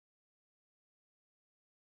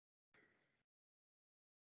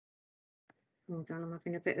Hold on, I'm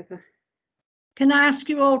having a bit of a... Can I ask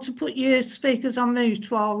you all to put your speakers on mute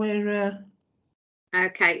while we're...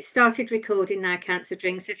 Okay, started recording now, Councillor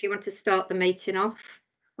Dring, so if you want to start the meeting off.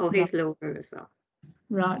 Oh, here's Laura as well.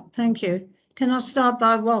 Right, thank you. Can I start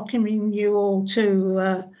by welcoming you all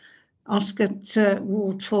to Oscott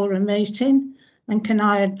Ward Forum meeting, and can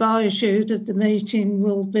I advise you that the meeting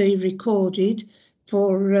will be recorded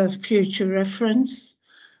for future reference.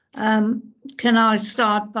 Can I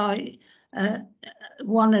start by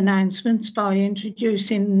one announcement by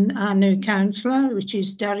introducing our new councillor, which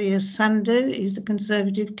is Darius Sandhu. He's the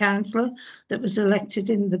Conservative councillor that was elected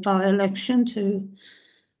in the by-election to,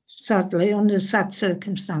 sadly, under sad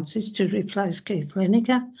circumstances, to replace Keith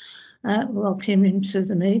Lineker. Welcome him to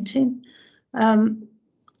the meeting. Can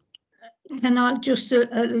I just a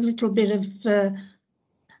little bit of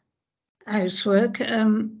housework?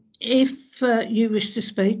 If you wish to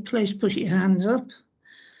speak, please put your hand up.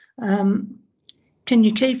 Can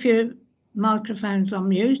you keep your microphones on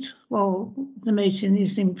mute while the meeting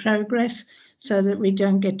is in progress so that we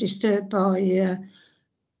don't get disturbed by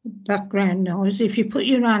background noise? If you put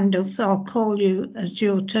your hand up, I'll call you as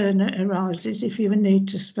your turn arises if you need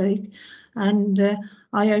to speak. And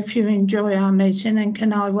I hope you enjoy our meeting. And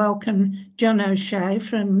can I welcome John O'Shea,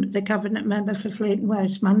 from the Cabinet Member for Fleet and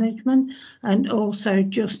Waste Management, and also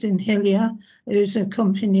Justin Hillier, who's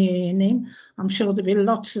accompanying him. I'm sure there'll be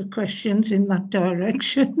lots of questions in that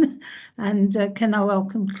direction. And can I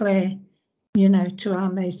welcome Claire, you know, to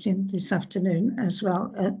our meeting this afternoon as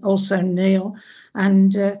well. Also Neil,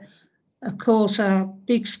 and of course our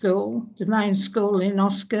big school, the main school in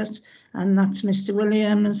Oscott, and that's Mr.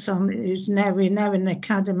 Williams, who's now in the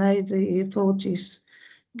academy, the Fortis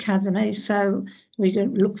Academy. So we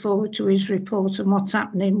can look forward to his report on what's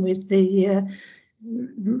happening with the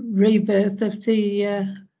rebirth of the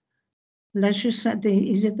leisure centre.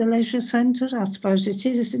 Is it the leisure centre? I suppose it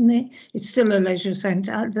is, isn't it? It's still a leisure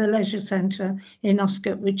centre, the leisure centre in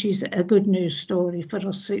Oscott, which is a good news story for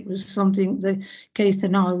us. It was something that Keith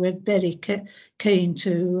and I were very keen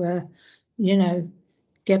to, you know,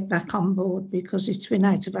 get back on board, because it's been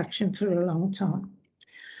out of action for a long time.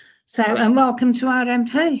 So, and welcome to our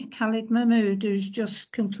MP, Khalid Mahmood, who's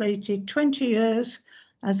just completed 20 years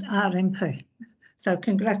as our MP. So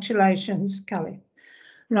congratulations, Khalid.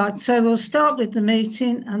 Right, so we'll start with the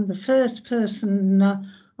meeting, and the first person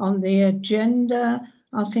on the agenda,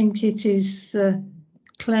 I think it is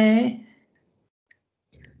Claire.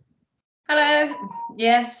 Hello,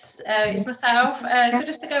 yes, it's myself. So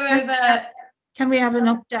just to go over... Can we have an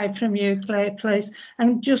update from you, Claire, please?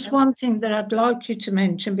 And just one thing that I'd like you to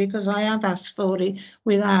mention, because I have asked for it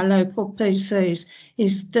with our local PCs,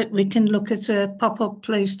 is that we can look at a pop-up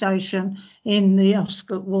police station in the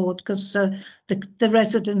Oscott Ward, because the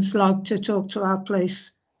residents like to talk to our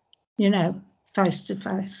police, you know, face to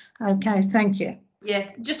face. Okay, thank you.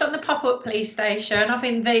 Yes, just on the pop-up police station, I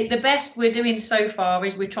think the best we're doing so far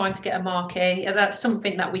is we're trying to get a marquee. That's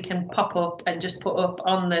something that we can pop up and just put up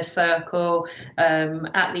on the circle,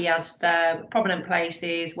 at the Asda, prominent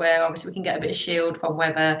places where obviously we can get a bit of shield from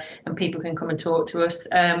weather and people can come and talk to us.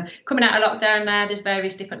 Coming out of lockdown now, there's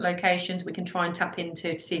various different locations we can try and tap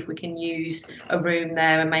into to see if we can use a room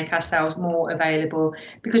there and make ourselves more available,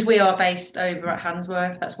 because we are based over at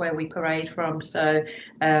Handsworth. That's where we parade from. So,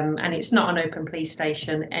 and it's not an open police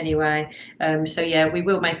station anyway, so yeah, we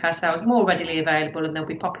will make ourselves more readily available, and they'll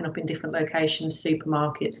be popping up in different locations,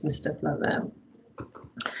 supermarkets and stuff like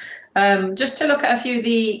that. Just to look at a few of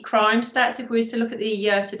the crime stats, if we was to look at the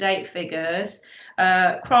year-to-date figures,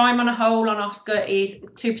 crime on a whole on Oscott is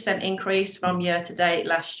 2% increase from year-to-date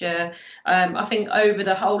last year. I think over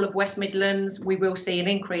the whole of West Midlands, we will see an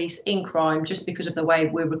increase in crime just because of the way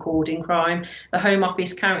we're recording crime. The Home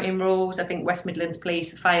Office counting rules, I think West Midlands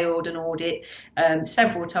Police failed an audit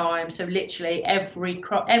several times. So literally every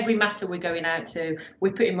matter we're going out to,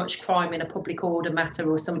 we're putting much crime in a public order matter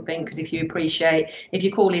or something, because if you appreciate, if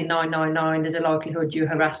you call in 999, there's a likelihood you're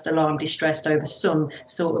harassed, alarmed, distressed over some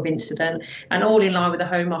sort of incident. And all in line with the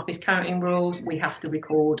Home Office counting rules, we have to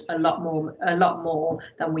record a lot more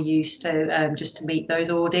than we used to, just to meet those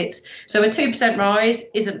audits. So a 2% rise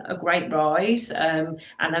isn't a great rise, and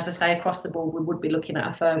as I say, across the board we would be looking at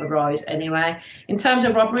a further rise anyway. In terms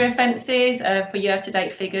of robbery offences, for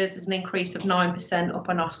year-to-date figures, there's an increase of 9% up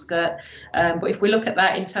on Oscott, but if we look at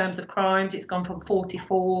that in terms of crimes, it's gone from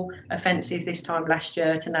 44 offences this time last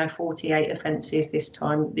year to now 48 offences this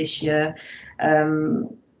time this year.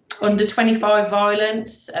 Under 25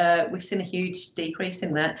 violence, we've seen a huge decrease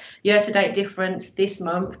in that. Year-to-date difference this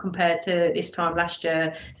month compared to this time last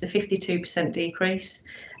year is a 52% decrease.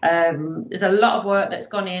 There's a lot of work that's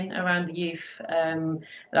gone in around the youth.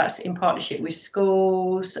 That's in partnership with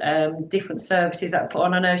schools, different services that are put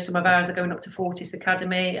on. I know some of ours are going up to Fortis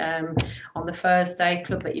Academy on the Thursday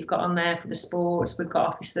club that you've got on there for the sports. We've got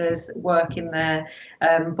officers working there.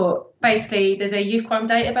 But basically, there's a youth crime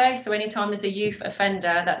database. So anytime there's a youth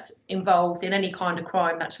offender that's involved in any kind of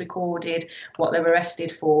crime that's recorded, what they were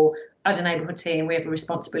arrested for, as a neighbourhood team, we have a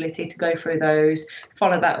responsibility to go through those,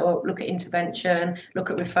 follow that up, look at intervention, look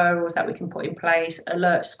at referrals that we can put in place,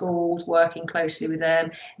 alert schools, working closely with them,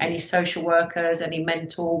 any social workers, any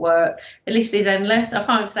mentor work. The list is endless. I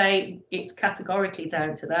can't say it's categorically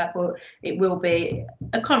down to that, but it will be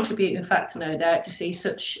a contributing factor, no doubt, to see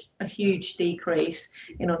such a huge decrease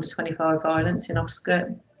in under 25 violence in Oscott.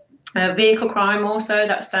 Vehicle crime also,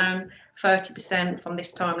 that's down 30% from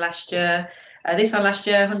this time last year. This time last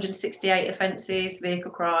year, 168 offences,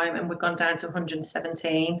 vehicle crime, and we've gone down to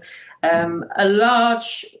 117. A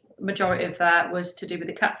large majority of that was to do with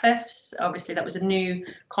the cat thefts. Obviously, that was a new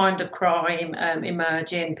kind of crime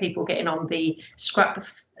emerging, people getting on the scrap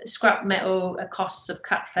metal costs of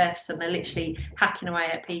cat thefts, and they're literally hacking away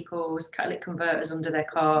at people's catalytic converters under their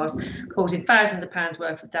cars, causing thousands of pounds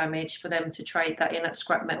worth of damage for them to trade that in at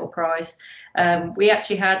scrap metal price. We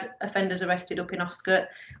actually had offenders arrested up in Oscott.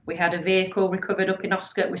 We had a vehicle recovered up in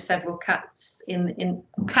Oscott with several cats in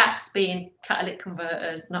cats being catalytic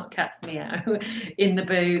converters, not cats meow, in the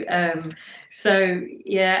boot. So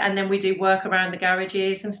yeah, and then we do work around the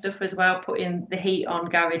garages and stuff as well, putting the heat on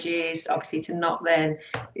garages, obviously to not then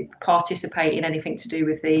participate in anything to do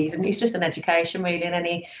with these. And it's just an education really, in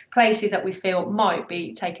any places that we feel might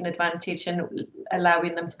be taking advantage and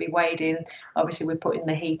allowing them to be weighed in. Obviously we're putting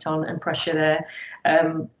the heat on and pressure there.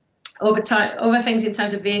 Other things in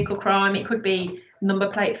terms of vehicle crime, it could be number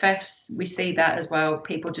plate thefts. We see that as well,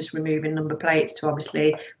 people just removing number plates to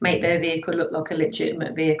obviously make their vehicle look like a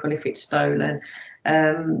legitimate vehicle if it's stolen.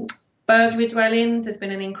 Burglary dwellings, there's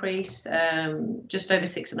been an increase, just over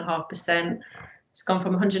 6.5%. It's gone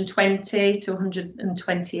from 120 to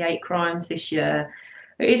 128 crimes this year.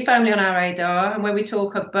 It is firmly on our radar, and when we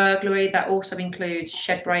talk of burglary, that also includes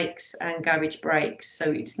shed breaks and garage breaks.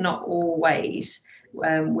 So it's not always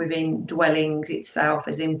within dwellings itself,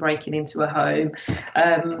 as in breaking into a home.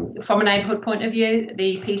 From a neighbourhood point of view,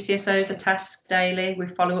 the PCSOs are tasked daily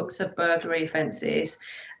with follow-ups of burglary offences.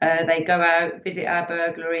 They go out, visit our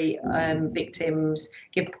burglary victims,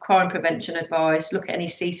 give crime prevention advice, look at any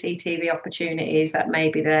CCTV opportunities that may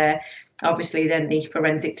be there. Obviously, then the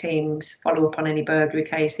forensic teams follow up on any burglary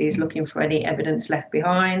cases, looking for any evidence left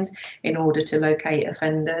behind in order to locate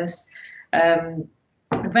offenders.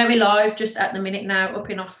 Very live just at the minute now up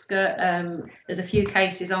in Oscott. There's a few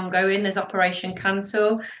cases ongoing. There's Operation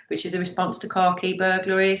Cancel, which is a response to car key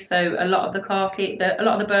burglaries. So a lot of the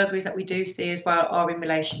burglaries that we do see as well are in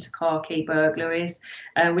relation to car key burglaries.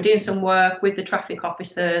 We're doing some work with the traffic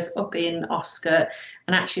officers up in Oscott,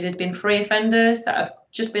 and actually there's been 3 offenders that have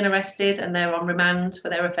just been arrested and they're on remand for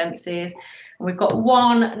their offences. And we've got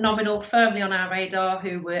 1 nominal firmly on our radar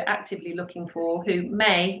who we're actively looking for, who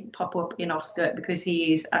may pop up in Oscott because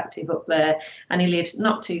he is active up there and he lives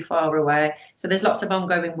not too far away. So there's lots of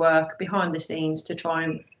ongoing work behind the scenes to try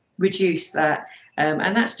and reduce that.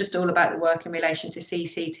 And that's just all about the work in relation to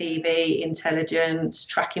CCTV, intelligence,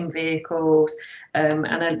 tracking vehicles,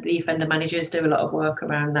 and the offender managers do a lot of work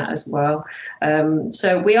around that as well.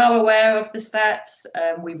 So we are aware of the stats.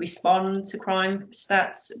 We respond to crime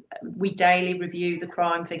stats. We daily review the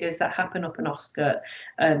crime figures that happen up in Oscott.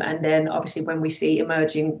 And then obviously when we see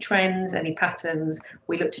emerging trends, any patterns,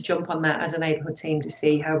 we look to jump on that as a neighbourhood team to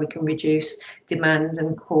see how we can reduce demand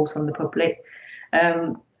and calls from the public.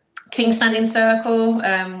 King Standing Circle,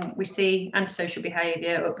 we see antisocial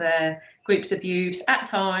behaviour up there, groups of youths at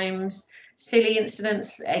times, silly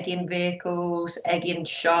incidents, egging vehicles, egging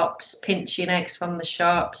shops, pinching eggs from the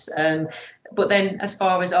shops. But then as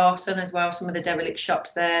far as arson as well, some of the derelict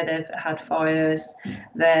shops there, they've had fires.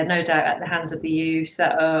 They're no doubt at the hands of the youths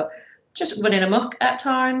that are just running amok at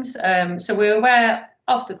times. So we're aware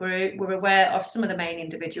of the group, we're aware of some of the main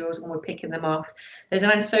individuals and we're picking them off. There's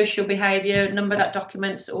an antisocial behaviour number that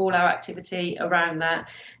documents all our activity around that.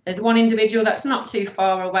 There's 1 individual that's not too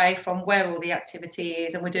far away from where all the activity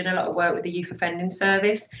is, and we're doing a lot of work with the Youth Offending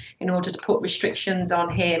Service in order to put restrictions on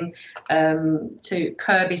him to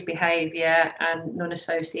curb his behaviour and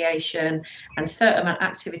non-association and certain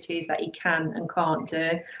activities that he can and can't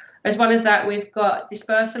do. As well as that, we've got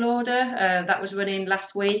dispersal order that was running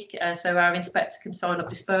last week. So our inspector can sign up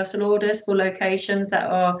dispersal orders for locations that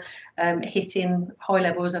are hitting high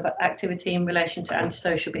levels of activity in relation to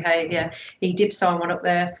antisocial behaviour. He did sign one up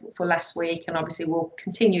there for last week, and obviously we'll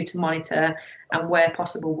continue to monitor, and where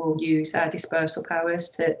possible we'll use our dispersal powers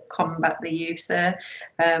to combat the use there.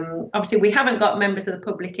 Obviously we haven't got members of the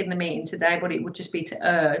public in the meeting today, but it would just be to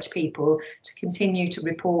urge people to continue to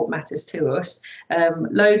report matters to us.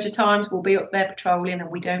 Loads of times we'll be up there patrolling and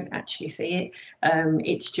we don't actually see it.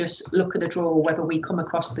 It's just luck of the draw whether we come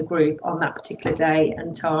across the group on that particular day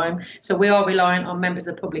and time. So we are reliant on members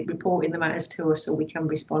of the public reporting the matters to us so we can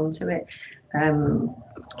respond to it.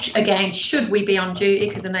 Again, should we be on duty,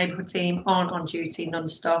 because the neighbourhood team aren't on duty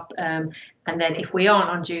non-stop, and then if we aren't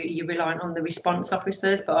on duty, you're reliant on the response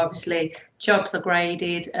officers, but obviously jobs are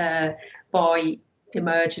graded by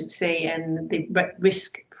emergency and the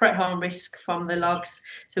threat harm risk from the logs.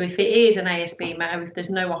 So if it is an ASB matter, if there's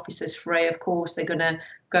no officers free, of course they're going to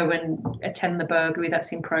go and attend the burglary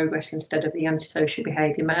that's in progress instead of the antisocial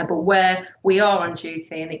behaviour matter. But where we are on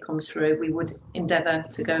duty and it comes through, we would endeavour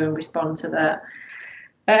to go and respond to that.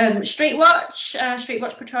 Street watch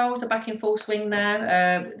patrols are back in full swing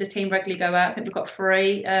now. The team regularly go out. I think we've got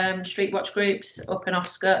 3 street watch groups up in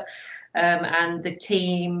Oscott, and the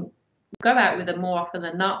team go out with them more often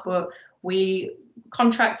than not, but we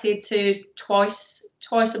contracted to twice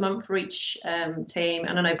a month for each team,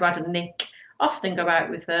 and I know Brad and Nick often go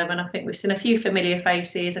out with them, and I think we've seen a few familiar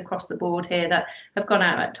faces across the board here that have gone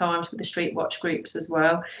out at times with the street watch groups as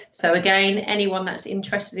well. So again, anyone that's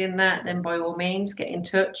interested in that, then by all means get in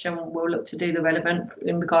touch and we'll look to do the relevant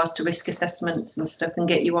in regards to risk assessments and stuff and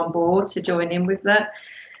get you on board to join in with that.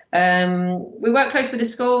 We work close with the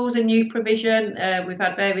schools and youth provision. We've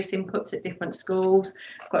had various inputs at different schools.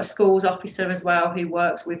 We've got a schools officer as well who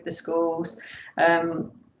works with the schools.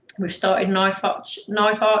 We've started knife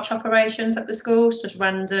arch operations at the schools, just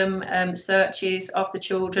random searches of the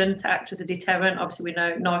children to act as a deterrent. Obviously, we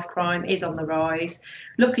know knife crime is on the rise.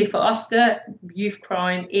 Luckily for Oscott, youth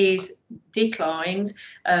crime is declined,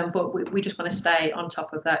 but we just want to stay on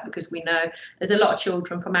top of that because we know there's a lot of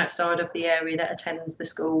children from outside of the area that attends the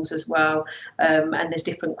schools as well, and there's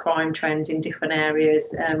different crime trends in different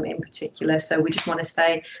areas in particular. So we just want to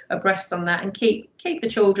stay abreast on that and keep the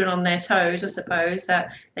children on their toes, I suppose,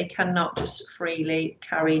 that they cannot just freely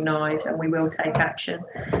carry knives, and we will take action.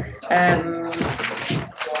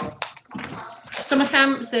 Summer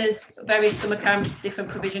camps, there's various summer camps, different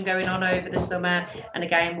provision going on over the summer, and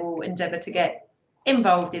again we'll endeavour to get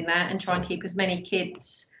involved in that and try and keep as many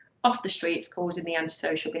kids off the streets causing the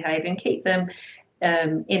antisocial behaviour and keep them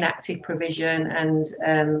in active provision and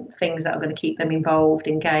things that are going to keep them involved,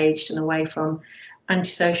 engaged and away from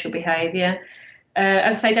antisocial behaviour.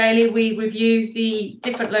 As I say, daily we review the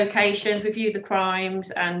different locations, review the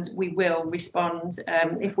crimes, and we will respond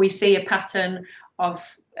if we see a pattern of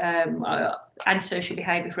antisocial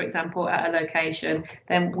behaviour, for example, at a location,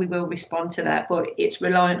 then we will respond to that. But it's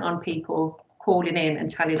reliant on people calling in and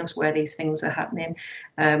telling us where these things are happening,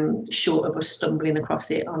 short of us stumbling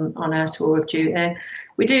across it on our tour of duty.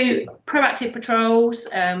 We do proactive patrols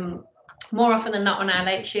more often than not on our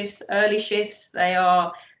late shifts. Early shifts, they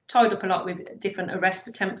are tied up a lot with different arrest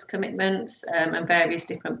attempts commitments and various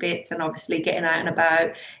different bits, and obviously getting out and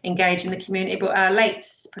about, engaging the community. But our late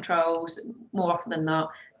patrols, more often than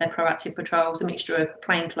not, they're proactive patrols, a mixture of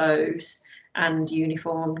plain clothes and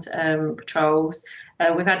uniformed patrols.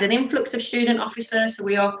 We've had an influx of student officers, so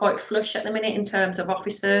we are quite flush at the minute in terms of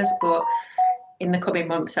officers, but in the coming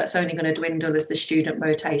months that's only going to dwindle as the student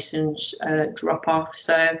rotations drop off.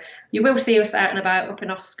 So you will see us out and about up in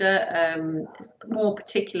Oscott. More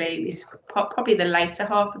particularly is probably the later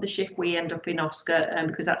half of the shift we end up in Oscott,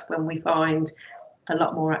 because that's when we find a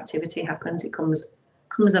lot more activity happens. It comes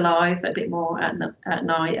alive a bit more at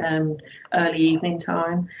night, early evening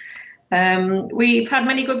time. We've had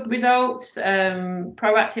many good results,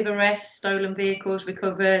 proactive arrests, stolen vehicles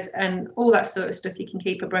recovered, and all that sort of stuff you can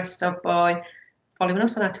keep abreast of by following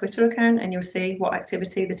us on our Twitter account, and you'll see what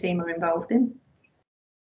activity the team are involved in.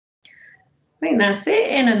 I think that's it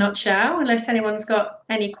in a nutshell, unless anyone's got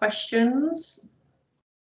any questions.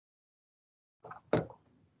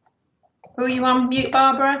 Were you on mute,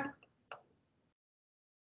 Barbara?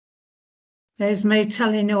 There's me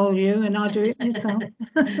telling all you, and I do it myself.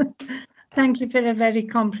 Thank you for a very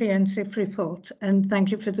comprehensive report, and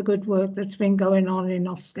thank you for the good work that's been going on in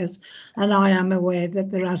Oscott. And I am aware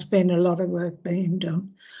that there has been a lot of work being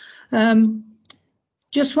done.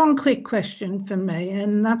 Just one quick question for me,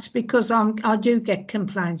 and that's because I do get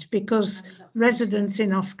complaints because residents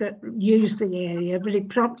in Oscott use the area, but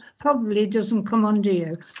it probably doesn't come under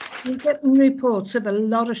you. We're getting reports of a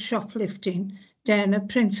lot of shoplifting down at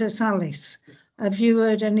Princess Alice. Have you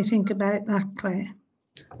heard anything about that, Claire?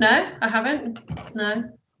 No, I haven't.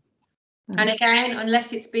 No. And again,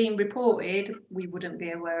 unless it's being reported, we wouldn't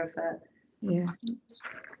be aware of that. Yeah.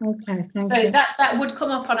 Okay, thank so you. that would come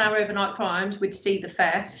up on our overnight crimes. We'd see the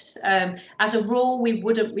thefts. As a rule, we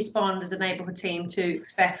wouldn't respond as a neighbourhood team to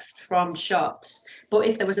theft from shops. But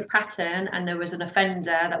if there was a pattern and there was an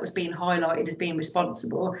offender that was being highlighted as being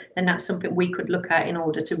responsible, then that's something we could look at in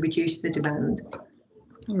order to reduce the demand.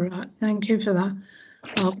 All right, thank you for that.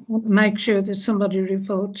 I'll make sure that somebody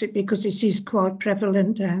reports it because it is quite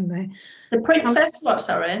prevalent down there. The Princess, what,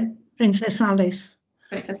 sorry? Princess Alice.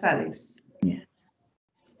 Princess Alice. Yeah.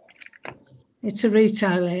 It's a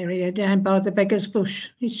retail area down by the Beggar's Bush.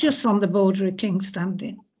 It's just on the border of King's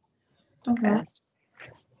Standing. Okay. Right.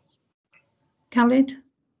 Khalid,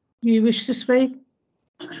 you wish to speak?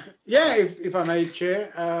 Yeah, if I may,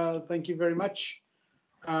 Chair. Thank you very much.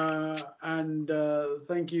 Thank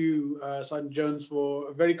you, Sergeant Jones,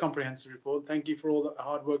 for a very comprehensive report. Thank you for all the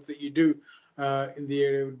hard work that you do in the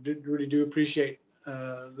area. We really do appreciate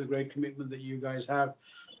the great commitment that you guys have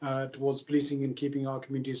towards policing and keeping our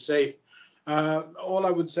communities safe. All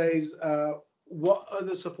I would say is, what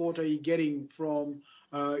other support are you getting from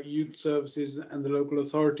youth services and the local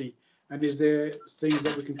authority? And is there things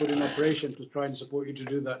that we can put in operation to try and support you to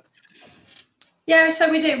do that? Yeah,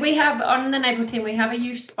 so we do. We have on the neighbourhood team, we have a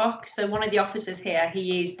youth SPOC. So one of the officers here,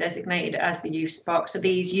 he is designated as the youth SPOC. So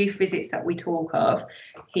these youth visits that we talk of,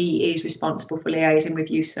 he is responsible for liaising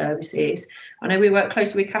with youth services. I know we work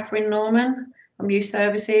closely with Catherine Norman from youth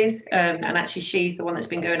services, and actually she's the one that's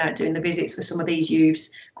been going out doing the visits for some of these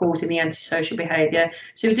youths causing the antisocial behaviour.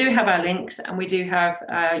 So we do have our links, and we do have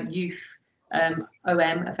youth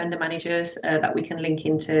OM offender managers that we can link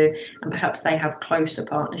into, and perhaps they have closer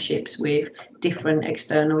partnerships with different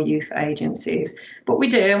external youth agencies. But we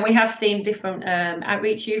do, and we have seen different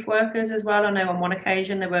outreach youth workers as well. I know on one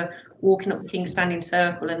occasion they were walking up the King's Standing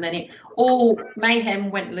Circle, and then all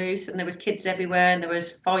mayhem went loose, and there was kids everywhere, and there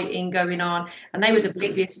was fighting going on, and they was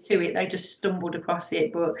oblivious to it. They just stumbled across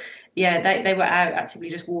it. But yeah, they were out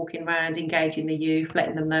actively just walking around, engaging the youth,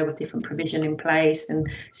 letting them know with different provision in place, and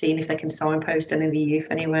seeing if they can signpost any of the youth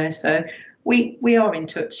anywhere. So we are in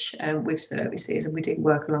touch with services, and we do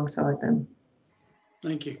work alongside them.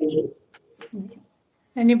 Thank you.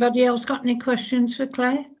 Anybody else got any questions for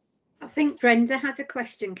Claire? I think Brenda had a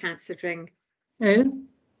question, Councillor Dring. Who?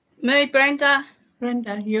 Me, Brenda.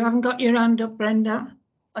 Brenda, you haven't got your hand up, Brenda.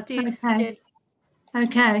 I did. Okay.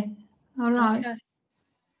 Okay. All right. Okay.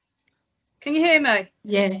 Can you hear me?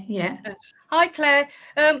 Yeah. Hi, Claire.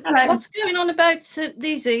 Hello. What's going on about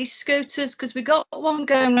these e-scooters? Because we got one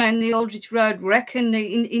going around the Aldridge Road wreck, and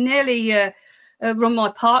he nearly run my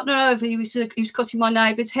partner over. He was cutting my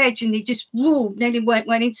neighbour's hedge, and he just nearly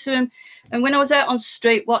went into him. And when I was out on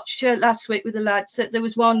Street Watch last week with the lads, there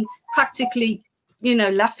was one practically,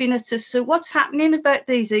 laughing at us. So what's happening about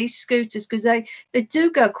these e-scooters? Because they do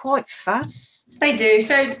go quite fast. They do.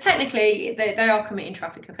 So technically, they are committing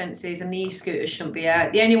traffic offences, and the e-scooters shouldn't be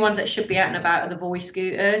out. The only ones that should be out and about are the Voi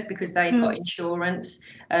scooters, because they've got insurance.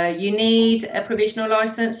 You need a provisional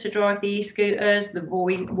licence to drive the e-scooters, the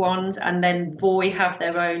Voi ones, and then Voi have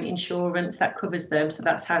their own insurance that covers them. So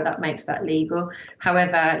that's how that makes that legal.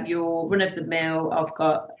 However, your run-of-the-mill, I've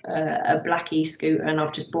got a black e-scooter and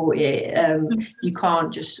I've just bought it. You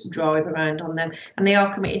can't just drive around on them, and they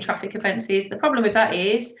are committing traffic offences. The problem with that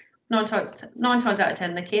is 9 times out of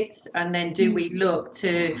 10 the kids, and then do we look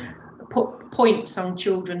to put points on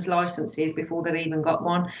children's licenses before they've even got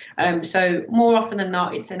one? So more often than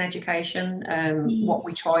not, it's an education, what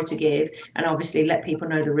we try to give, and obviously let people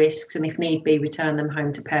know the risks, and if need be, return them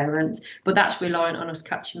home to parents. But that's reliant on us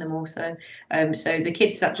catching them also. So the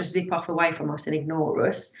kids that just zip off away from us and ignore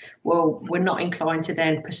us, well, we're not inclined to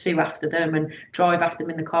then pursue after them and drive after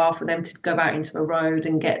them in the car for them to go out into a road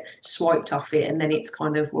and get swiped off it. And then it's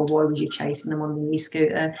kind of, well, why was you chasing them on the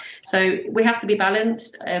e-scooter? So we have to be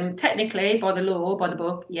balanced. Technically, by the law, by the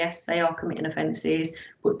book, yes, they are committing offences,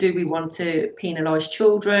 but do we want to penalise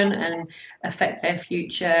children and affect their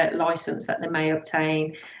future licence that they may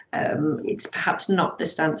obtain? It's perhaps not the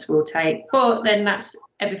stance we'll take, but then that's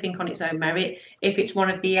everything on its own merit. If it's one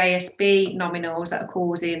of the ASB nominals that are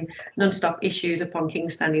causing non-stop issues upon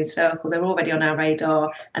King's Standing Circle, they're already on our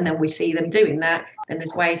radar, and then we see them doing that, then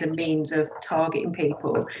there's ways and means of targeting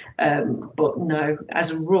people. But no,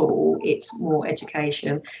 as a rule, it's more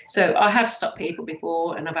education. So I have stopped people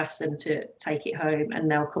before and I've asked them to take it home, and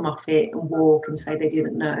they'll come off it and walk and say they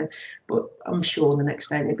didn't know. But I'm sure the next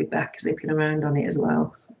day they'll be back zipping around on it as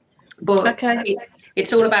well. But Okay.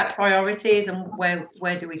 It's all about priorities and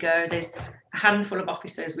where do we go. There's a handful of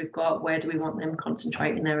officers we've got. Where do we want them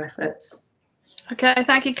concentrating their efforts? Okay,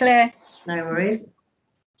 thank you, Claire. No worries.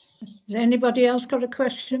 Has anybody else got a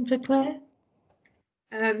question for Claire?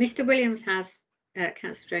 Mr. Williams has,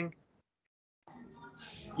 Councillor Dring.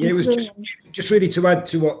 Yeah, it was just really to add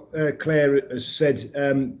to what Claire has said.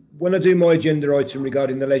 When I do my agenda item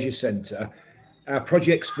regarding the leisure centre, our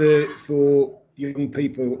projects for young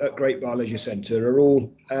people at Great Barr Leisure Centre are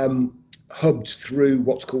all hubbed through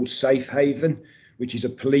what's called Safe Haven, which is a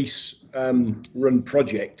police run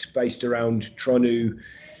project based around trying to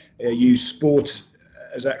use sport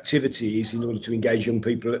as activities in order to engage young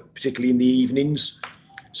people, particularly in the evenings.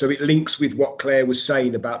 So it links with what Claire was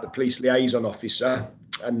saying about the police liaison officer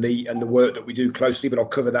and the work that we do closely, but I'll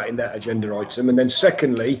cover that in that agenda item. And then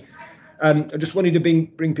secondly, I just wanted to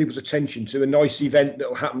bring people's attention to a nice event that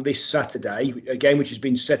will happen this Saturday, again, which has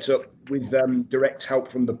been set up with direct help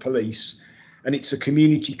from the police. And it's a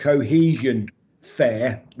community cohesion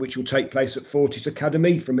fair, which will take place at Fortis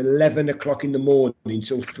Academy from 11 o'clock in the morning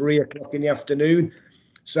until 3 o'clock in the afternoon.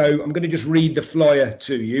 So I'm going to just read the flyer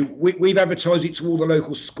to you. We've advertised it to all the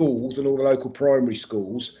local schools and all the local primary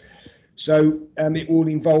schools. So it will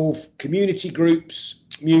involve community groups,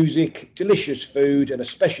 music, delicious food, and a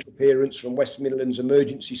special appearance from West Midlands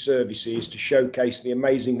Emergency Services to showcase the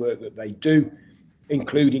amazing work that they do,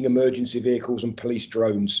 including emergency vehicles and police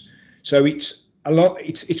drones. So it's up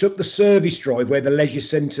the service drive where the leisure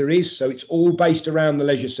centre is. So it's all based around the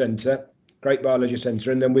leisure centre, Great Barr Leisure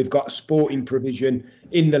Centre, and then we've got a sporting provision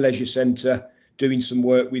in the leisure centre, doing some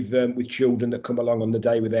work with children that come along on the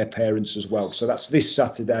day with their parents as well. So that's this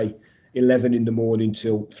Saturday, 11 in the morning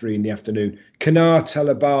till 3 in the afternoon. Kanar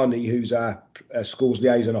Talabani, who's our schools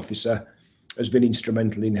liaison officer, has been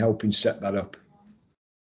instrumental in helping set that up.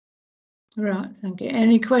 Right, thank you.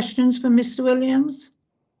 Any questions for Mr. Williams?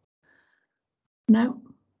 No?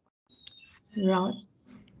 Right,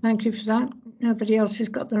 thank you for that. Nobody else has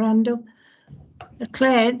got their hand up.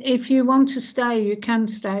 Claire, if you want to stay, you can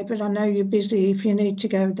stay, but I know you're busy. If you need to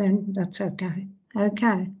go, then that's okay.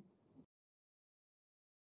 Okay.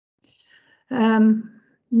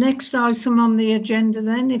 Next item on the agenda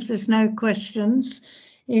then, if there's no questions,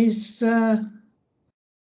 is, hang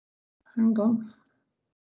on.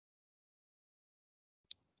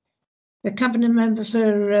 The Cabinet Member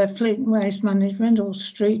for Fleet and Waste Management, or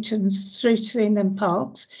Street Scene and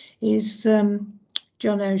Parks, is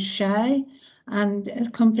John O'Shea, and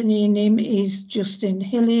accompanying him is Justin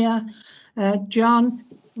Hillier. John,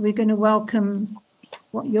 we're going to welcome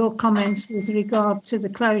what your comments with regard to the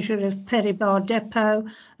closure of Perry Barr Depot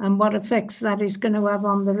and what effects that is going to have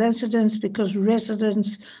on the residents, because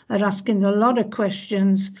residents are asking a lot of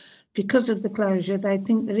questions because of the closure. They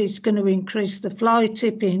think that it's going to increase the fly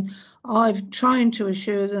tipping. I'm trying to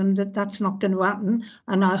assure them that that's not going to happen,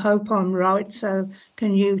 and I hope I'm right. So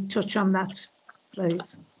can you touch on that,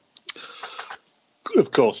 please?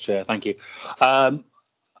 Of course, Chair. Thank you.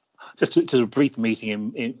 Just to brief the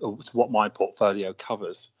meeting in what my portfolio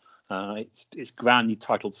covers. It's grandly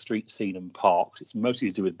titled Street, Scene and Parks. It's mostly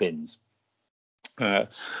to do with bins.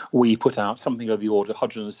 We put out something of the order of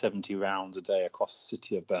 170 rounds a day across the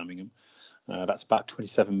city of Birmingham. That's about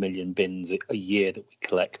 27 million bins a year that we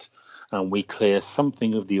collect. And we clear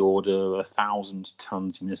something of the order of 1,000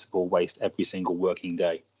 tonnes of municipal waste every single working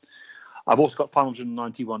day. I've also got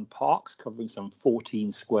 591 parks covering some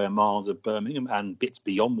 14 square miles of Birmingham and bits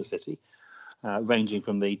beyond the city, ranging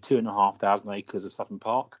from the 2,500 acres of Sutton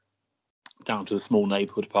Park down to the small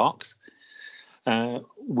neighbourhood parks.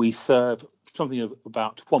 We serve something of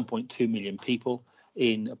about 1.2 million people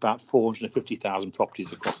in about 450,000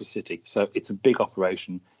 properties across the city. So it's a big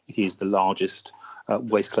operation. It is the largest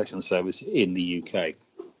waste collection service in the UK.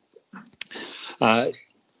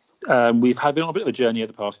 We've been on a bit of a journey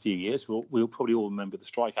over the past few years. We'll probably all remember the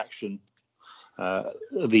strike action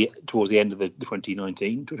towards the end of the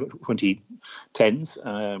 2010s.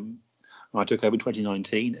 I took over in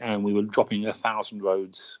 2019 and we were dropping 1,000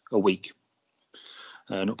 roads a week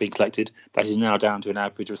not being collected. That is now down to an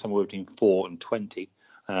average of somewhere between 4 and 20,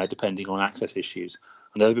 depending on access issues.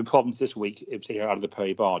 And there have been problems this week, in particular out of the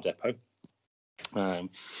Perry Barr depot.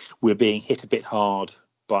 We're being hit a bit hard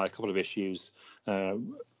by a couple of issues.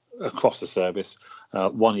 across the service.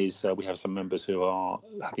 One is we have some members who are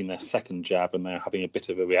having their second jab and they're having a bit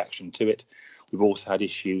of a reaction to it. We've also had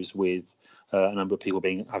issues with a number of people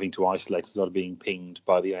having to isolate as well as being pinged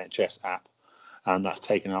by the NHS app, and that's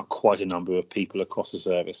taken out quite a number of people across the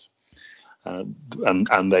service.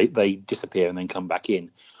 And they disappear and then come back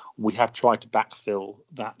in. We have tried to backfill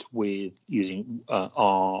that with using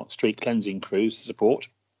our street cleansing crews support,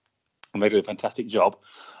 and they do a fantastic job.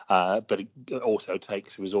 But it also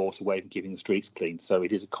takes resource away from keeping the streets clean. So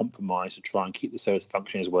it is a compromise to try and keep the service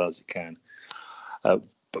functioning as well as it can.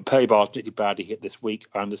 But Perry Barr is particularly badly hit this week.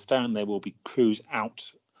 I understand there will be crews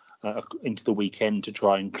out into the weekend to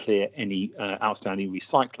try and clear any outstanding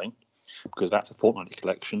recycling, because that's a fortnightly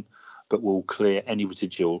collection, but we'll clear any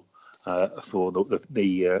residual for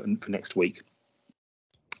for next week.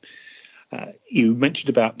 You mentioned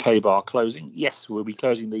about Perry Barr closing. Yes, we'll be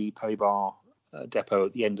closing the Perry Barr depot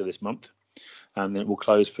at the end of this month, and then it will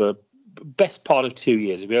close for best part of 2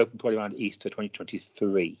 years. It'll be open probably around Easter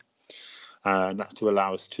 2023, and that's to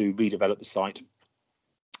allow us to redevelop the site.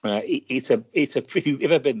 If you've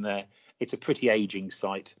ever been there, it's a pretty aging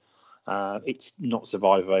site. It's not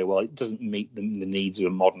survived very well. It doesn't meet the needs of a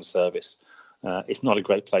modern service. It's not a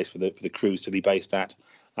great place for the crews to be based at,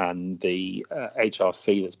 and the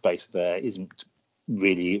HRC that's based there isn't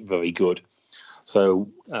really very good. So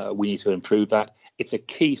we need to improve that. It's a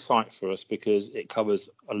key site for us because it covers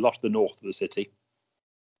a lot of the north of the city.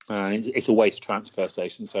 It's a waste transfer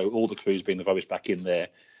station, so all the crews bring the rubbish back in there,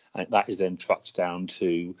 and that is then trucked down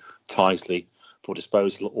to Tyseley for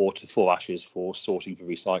disposal or to Four Ashes for sorting for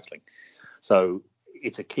recycling. So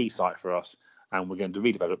it's a key site for us, and we're going to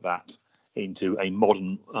redevelop that into a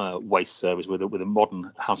modern waste service with a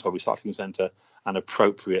modern household recycling centre and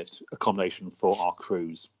appropriate accommodation for our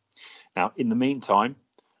crews. Now, in the meantime,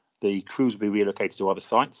 the crews will be relocated to other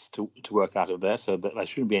sites to work out of there, so that there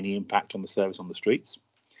shouldn't be any impact on the service on the streets.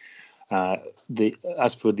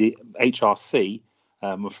 As for the HRC,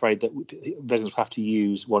 I'm afraid that residents will have to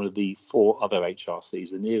use one of the 4 other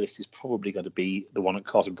HRCs. The nearest is probably going to be the one at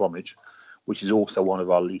Carter Bromwich, which is also one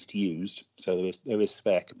of our least used. So there is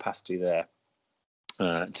spare capacity there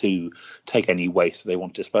to take any waste that they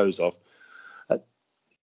want to dispose of.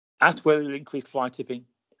 As to whether it will increase fly tipping,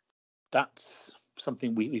 that's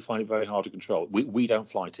something we find it very hard to control. We don't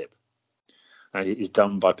fly tip, and it is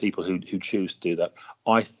done by people who choose to do that.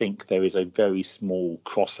 I think there is a very small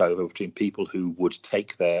crossover between people who would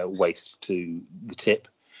take their waste to the tip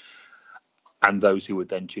and those who would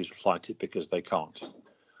then choose to fly tip because they can't.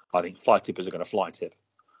 I think fly tippers are going to fly tip,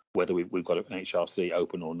 whether we've got an HRC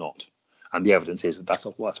open or not. And the evidence is that that's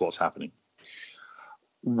what's happening.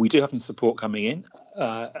 We do have some support coming in.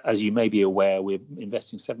 As you may be aware, we're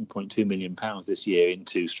investing £7.2 million this year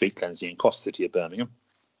into street cleansing across the city of Birmingham.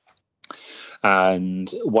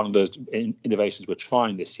 And one of those innovations we're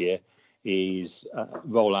trying this year is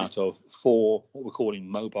rollout of 4 what we're calling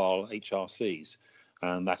mobile HRCs.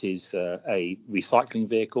 And that is a recycling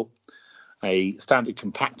vehicle, a standard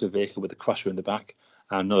compactor vehicle with a crusher in the back,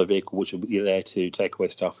 and another vehicle which will be there to take away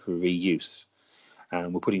stuff for reuse.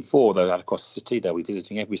 And we're putting 4 of those out across the city. They'll be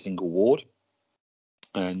visiting every single ward.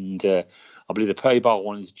 And I believe the Perry Barr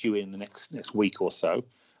one is due in the next week or so.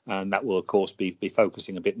 And that will, of course, be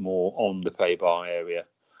focusing a bit more on the Perry Barr area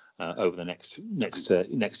over the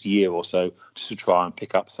next year or so, just to try and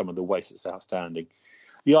pick up some of the waste that's outstanding.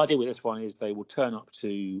 The idea with this one is they will turn up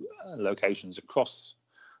to locations across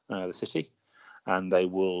the city, and they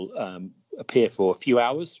will appear for a few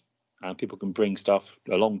hours, and people can bring stuff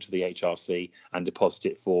along to the HRC and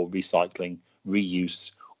deposit it for recycling,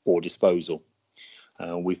 reuse, or disposal.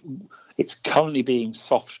 It's currently being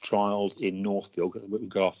soft trialled in Northfield. We've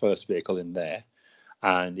got our first vehicle in there,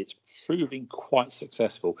 and it's proving quite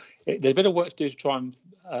successful. There's a bit of work to do to try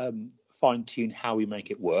and fine-tune how we make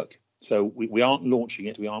it work. So we aren't launching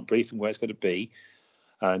it. We aren't briefing where it's going to be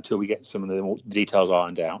until we get some of the more details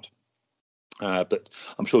ironed out. But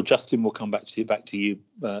I'm sure Justin will come back to you,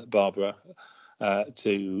 Barbara,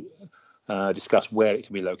 to discuss where it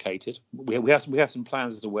can be located. We have some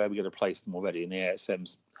plans as to where we're going to place them already, and the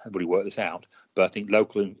ASMs have already worked this out. But I think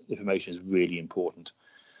local information is really important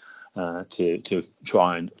to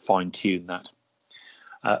try and fine tune that.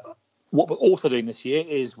 What we're also doing this year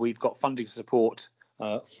is we've got funding to support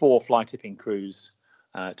 4 fly tipping crews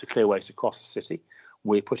to clear waste across the city.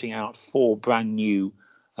 We're putting out 4 brand new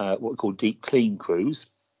what we call deep clean crews,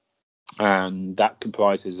 and that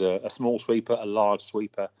comprises a small sweeper, a large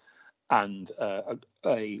sweeper, and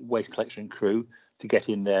a waste collection crew to get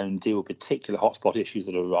in there and deal with particular hotspot issues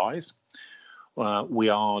that arise. We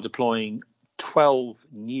are deploying 12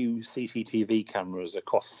 new CCTV cameras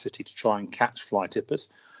across the city to try and catch fly tippers,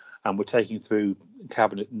 and we're taking through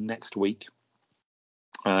Cabinet next week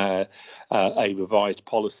a revised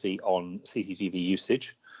policy on CCTV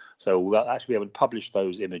usage. So we'll actually be able to publish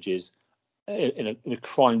those images in a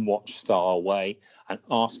Crime Watch style way and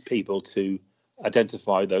ask people to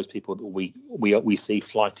identify those people that we see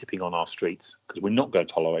fly tipping on our streets, because we're not going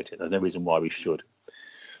to tolerate it. There's no reason why we should.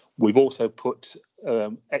 We've also put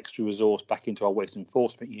extra resource back into our waste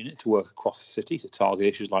enforcement unit to work across the city to target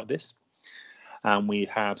issues like this. And we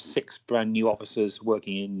have 6 brand new officers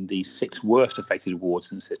working in the 6 worst affected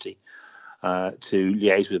wards in the city to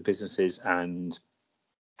liaise with businesses and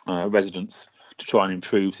residents to try and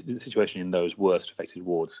improve the situation in those worst affected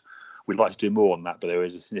wards. We'd like to do more on that, but there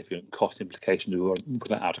is a significant cost implication to put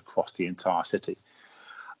that out across the entire city.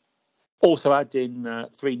 Also add in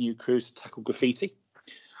 3 new crews to tackle graffiti.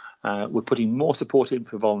 We're putting more support in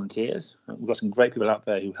for volunteers. We've got some great people out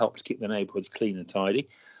there who help to keep the neighbourhoods clean and tidy,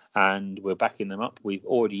 and we're backing them up. We've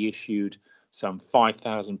already issued some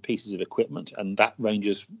 5,000 pieces of equipment, and that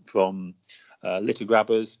ranges from litter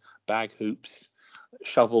grabbers, bag hoops,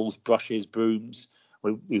 shovels, brushes, brooms.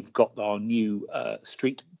 We've got our new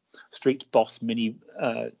street boss mini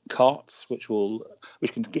carts, which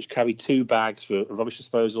can carry 2 bags for rubbish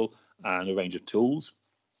disposal and a range of tools.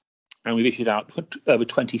 And we've issued out over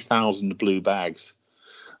 20,000 blue bags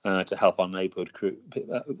to help our neighbourhood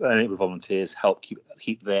volunteers help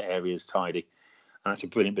keep their areas tidy. And that's a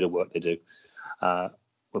brilliant bit of work they do.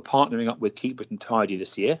 We're partnering up with Keep Britain Tidy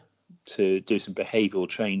this year to do some behavioural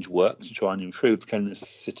change work to try and improve the cleanliness of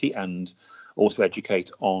the city and also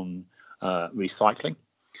educate on recycling.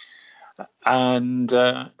 And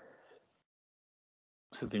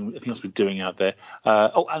something else we're doing out there.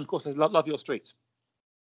 And of course, there's Love Your Streets,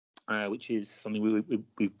 which is something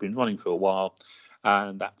we've been running for a while.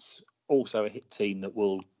 And that's also a hit team that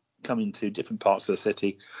will come into different parts of the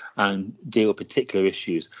city and deal with particular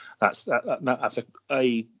issues. That's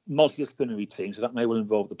a multidisciplinary team, so that may well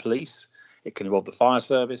involve the police. It can involve the fire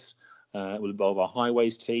service. It will involve our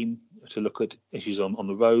highways team to look at issues on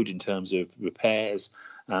the road in terms of repairs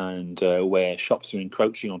and where shops are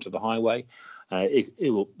encroaching onto the highway.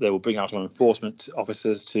 They will bring out our enforcement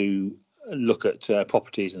officers to look at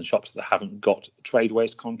properties and shops that haven't got trade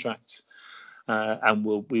waste contracts. And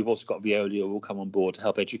we've also got Veolia who will come on board to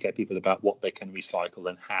help educate people about what they can recycle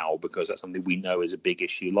and how, because that's something we know is a big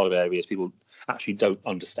issue. A lot of areas people actually don't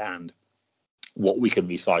understand what we can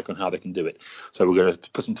recycle and how they can do it. So we're going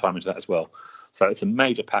to put some time into that as well. So it's a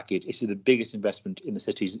major package. It's the biggest investment in the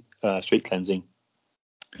city's street cleansing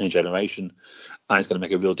in a generation, and it's going to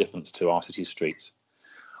make a real difference to our city's streets.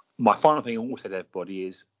 My final thing I want to say to everybody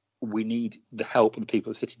is we need the help of the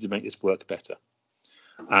people of the city to make this work better.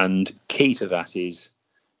 And key to that is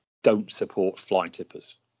don't support fly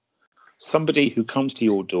tippers. Somebody who comes to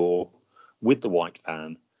your door with the white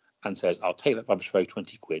van and says, I'll take that rubbish for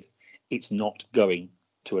 20 quid, it's not going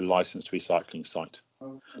to a licensed recycling site.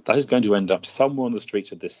 That is going to end up somewhere on the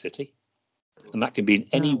streets of this city, and that can be in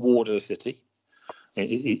any ward of the city,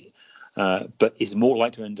 but is more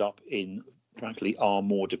likely to end up in, frankly, our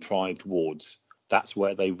more deprived wards. That's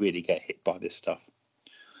where they really get hit by this stuff.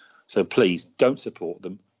 So please don't support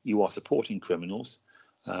them. You are supporting criminals.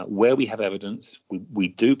 Where we have evidence, we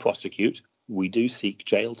do prosecute, we do seek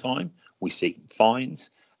jail time, we seek fines,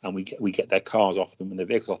 and we get their cars off them and their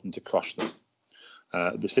vehicles off them to crush them.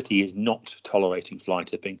 The city is not tolerating fly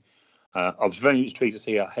tipping. I was very intrigued to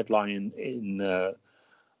see a headline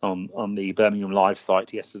on the Birmingham Live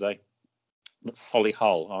site yesterday that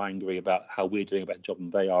Solihull are angry about how we're doing a better job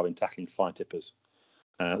than they are in tackling fly tippers.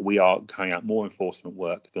 We are carrying out more enforcement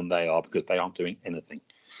work than they are because they aren't doing anything.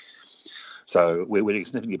 So we're doing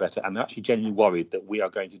significantly better, and they're actually genuinely worried that we are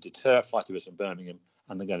going to deter fly tippers from Birmingham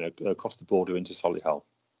and they're going to go across the border into Solihull.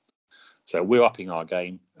 So we're upping our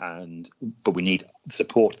game, but we need the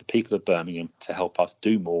support of the people of Birmingham to help us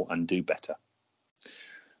do more and do better.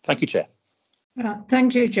 Thank you, Chair.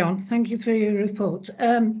 Thank you, John. Thank you for your report.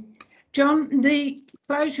 John, the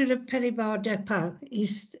closure of Perrybar Depot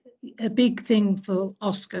is a big thing for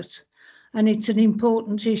Oscott, and it's an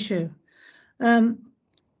important issue. How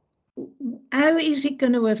is it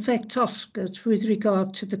going to affect Oscott with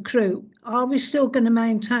regard to the crew? Are we still going to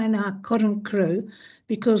maintain our current crew?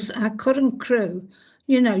 Because our current crew,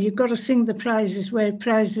 you've got to sing the praises where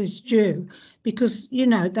praise is due, because,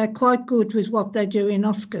 they're quite good with what they do in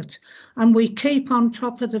Oscott. And we keep on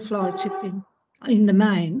top of the fly tipping in the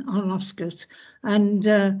main on Oscott. And,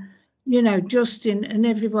 you know, Justin and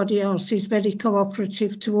everybody else is very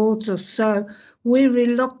cooperative towards us. So we're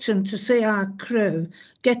reluctant to see our crew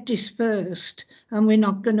get dispersed, and we're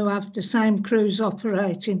not going to have the same crews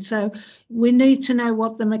operating. So we need to know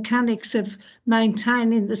what the mechanics of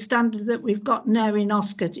maintaining the standard that we've got now in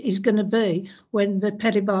Oscott is going to be when the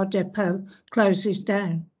Perry-Barr depot closes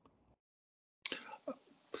down.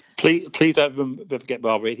 Please don't forget,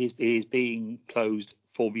 Barbara, it is being closed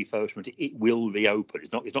for refurbishment. It will reopen.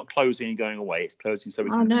 It's not closing and going away. It's closing so we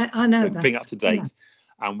can I know that. bring up to date,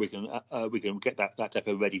 and we can get that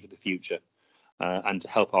depot ready for the future, and to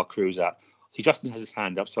help our crews out. See, Justin has his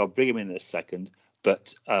hand up, so I'll bring him in a second.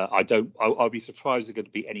 But I'll be surprised if there are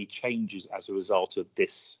going to be any changes as a result of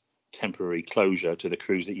this temporary closure to the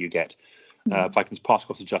crews that you get. If I can pass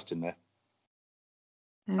across to Justin there.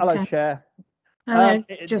 Okay. Hello, Chair. Hello,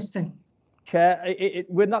 Justin. Chair,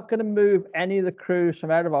 we're not going to move any of the crews from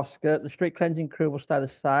out of Oscott. The street cleansing crew will stay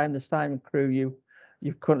the same crew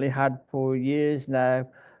you've currently had for years now.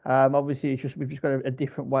 Obviously, we've just got a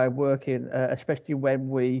different way of working, especially when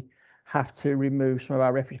we have to remove some of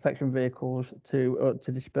our refuse collection vehicles to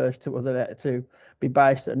disperse to be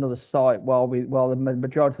based at another site while the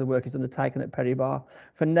majority of the work is undertaken at Perry-Barr.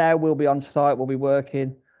 For now, we'll be on site. We'll be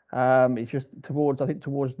working. It's just towards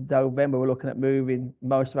November, we're looking at moving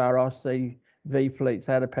most of our RCV fleets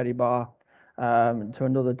out of Perry-Barr to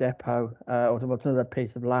another depot or to another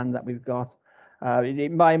piece of land that we've got.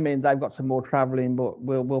 It may mean they've got some more travelling, but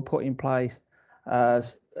we'll put in place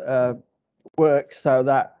work so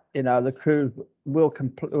that the crew will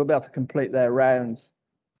be able to complete their rounds.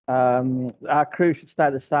 Our crew should stay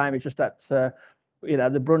the same. It's just that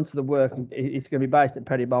the brunt of the work is going to be based at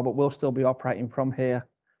Perry-Barr, but we'll still be operating from here.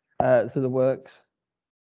 To the works.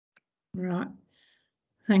 Right,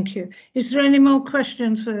 thank you. Is there any more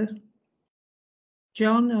questions for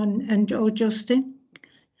John or Justin?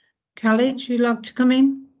 Khalid, you'd like to come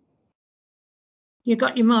in? You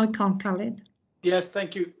got your mic on, Khalid. Yes,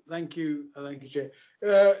 thank you, Chair.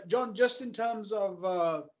 John, just in terms of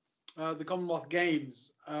the Commonwealth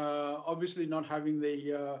Games, obviously not having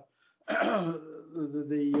the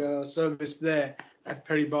service there at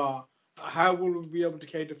Perry-Barr, how will we be able to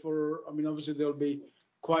cater for? I mean, obviously there'll be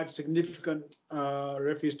quite significant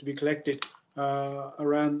refuse to be collected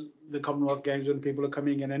around the Commonwealth Games when people are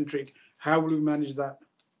coming and entering. How will we manage that?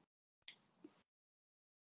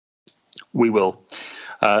 We will.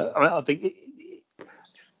 I think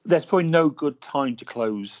there's probably no good time to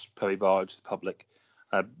close Perry-Barr to the public.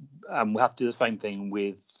 And we'll have to do the same thing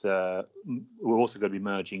with, we're also going to be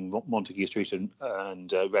merging Montague Street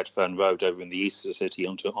and Redfern Road over in the east of the city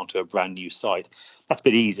onto a brand new site. That's a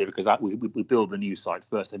bit easier because we build the new site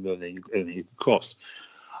first, then move everything across.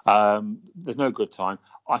 There's no good time.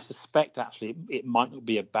 I suspect actually it might not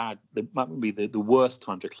be the worst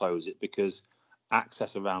time to close it, because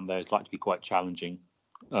access around there is likely to be quite challenging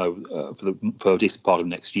for a decent part of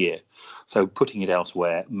next year. So putting it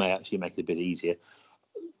elsewhere may actually make it a bit easier.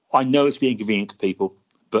 I know it's being inconvenient to people,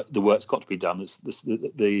 but the work's got to be done.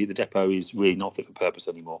 The depot is really not fit for purpose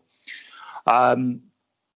anymore. But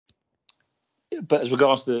as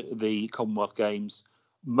regards to the Commonwealth Games,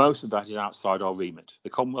 most of that is outside our remit. The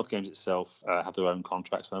Commonwealth Games itself have their own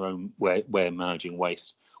contracts, their own way of managing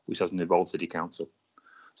waste, which doesn't involve City Council.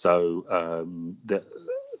 So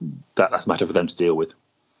that's a matter for them to deal with.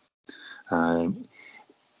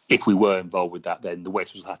 If we were involved with that, then the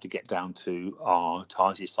waste will have to get down to our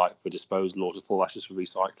Tyneside site for disposal or to Four Ashes for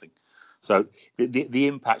recycling. So the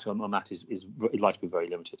impact on that is likely to be very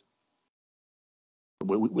limited.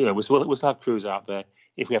 We'll still have crews out there.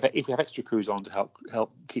 If we have extra crews on to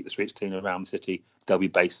help keep the streets clean around the city, they'll be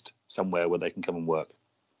based somewhere where they can come and work.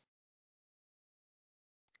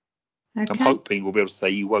 Okay. I'm hoping we'll be able to say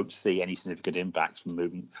you won't see any significant impacts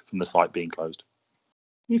from the site being closed.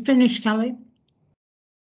 You finished, Kelly?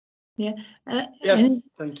 Yeah. Yes,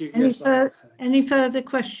 thank you. Any further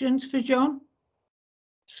questions for John?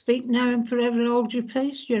 Speak now and forever hold your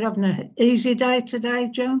peace. You're having an easy day today,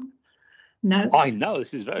 John? No. I know,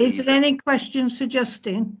 this is very easy. Is there any questions for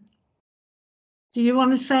Justin? Do you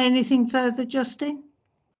want to say anything further, Justin?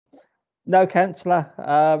 No, Councillor.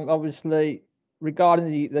 Obviously,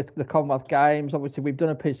 regarding the Commonwealth Games, obviously we've done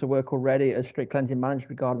a piece of work already as street cleansing manager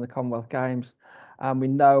regarding the Commonwealth Games, and we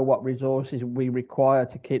know what resources we require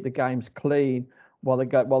to keep the games clean while the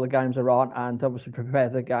games are on, and obviously prepare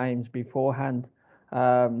the games beforehand.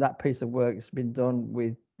 That piece of work has been done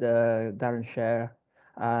with Darren Share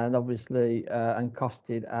and obviously and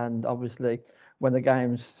costed, and obviously when the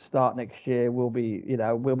games start next year, we'll be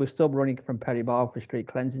still running from Perry-Barr for street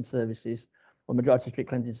cleansing services, or majority of street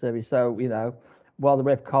cleansing service. So while the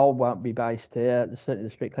Rev Coal won't be based here, certainly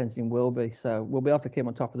the street cleansing will be. So we'll be able to keep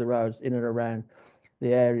on top of the roads in and around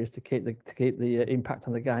the areas to keep the impact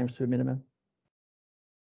on the games to a minimum.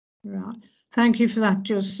 Right. Thank you for that,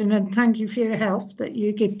 Justin, and thank you for your help that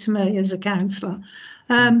you give to me as a councillor.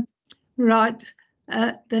 Right.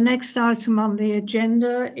 The next item on the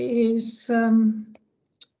agenda is,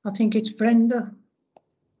 I think it's Brenda.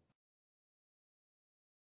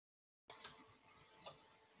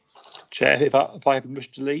 Chair, if I have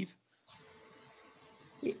permission to leave.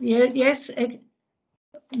 Yeah, yes,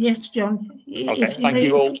 yes, John. Okay, thank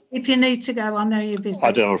you all. If you need to go, I know you're busy.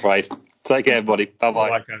 I don't, I'm afraid. Take care, everybody.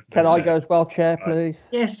 Bye-bye. Can I go as well, Chair, please?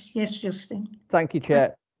 Yes, yes, Justin. Thank you,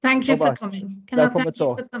 Chair. Thank you Bye-bye. for coming. Can No I problem thank at you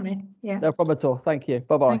all. for coming? Yeah. No problem at all. Thank you.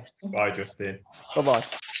 Bye-bye. Thank you. Bye, Justin. Bye-bye.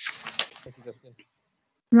 Thank you, Justin.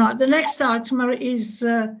 Right, the next item is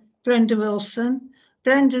Brenda Wilson.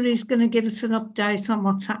 Brenda is going to give us an update on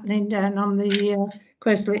what's happening down on the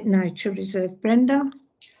Queslett Nature Reserve. Brenda?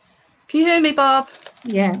 Can you hear me, Bob?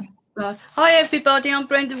 Yeah. Hi, everybody. I'm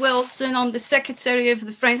Brenda Wilson. I'm the Secretary of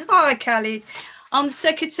the Friends. Hi, Khalid. I'm the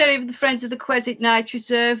Secretary of the Friends of the Queslett Nature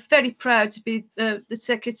Reserve. Very proud to be the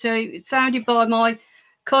Secretary, founded by my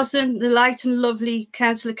cousin, the late and lovely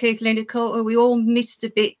Councillor Keith Lineker, who we all missed a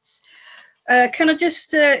bit. Can I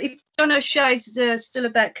just, if John O'Shea is still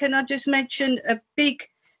about, can I just mention a big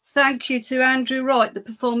thank you to Andrew Wright, the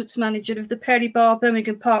Performance Manager of the Perry Barr,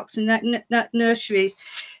 Birmingham Parks and Nurseries.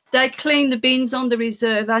 They clean the bins on the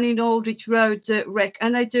reserve and in Aldrich Road Rec,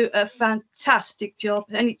 and they do a fantastic job.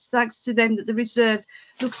 And it's thanks to them that the reserve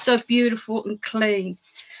looks so beautiful and clean.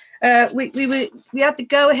 We had to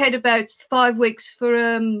go ahead about 5 weeks for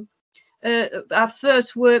our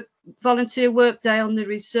first volunteer work day on the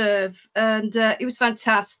reserve, and it was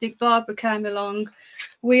fantastic. Barbara came along.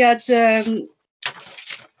 We had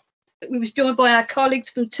we was joined by our colleagues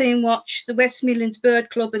from Team Watch, the West Midlands Bird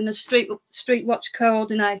Club and the Street Watch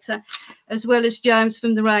Coordinator, as well as James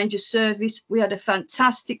from the Ranger Service. We had a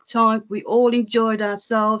fantastic time. We all enjoyed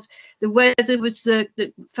ourselves. The weather was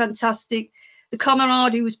fantastic. The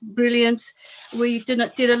camaraderie was brilliant. We did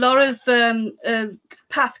a lot of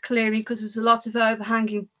path clearing because there was a lot of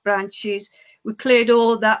overhanging branches. We cleared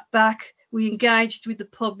all that back. We engaged with the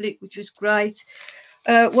public, which was great.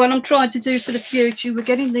 What I'm trying to do for the future, we're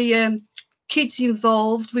getting the kids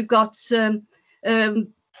involved. We've got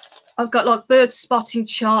I've got like bird spotting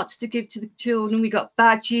charts to give to the children. We've got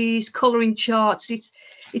badges, colouring charts.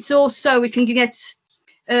 It's also we can get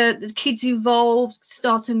the kids involved,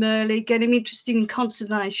 start them early, get them interested in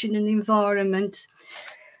conservation and the environment.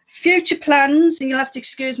 Future plans, and you'll have to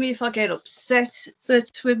excuse me if I get upset, but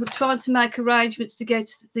we're trying to make arrangements to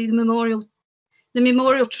get the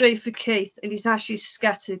memorial tree for Keith and his ashes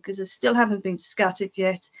scattered, because they still haven't been scattered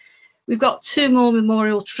yet. We've got 2 more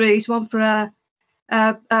memorial trees, one for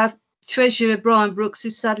our treasurer, Brian Brooks, who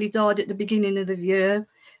sadly died at the beginning of the year,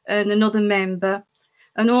 and another member.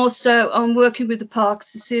 And also I'm working with the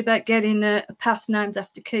parks to see about getting a path named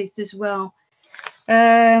after Keith as well.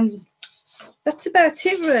 That's about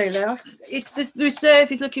it, really. The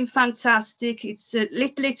reserve is looking fantastic. It's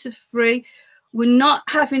litter free. We're not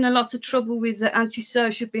having a lot of trouble with the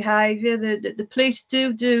antisocial behaviour. The police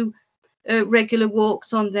do regular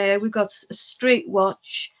walks on there. We've got a street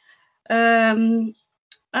watch, and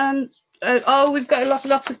we've got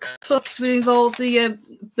lots of clubs. We involve the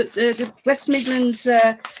West Midlands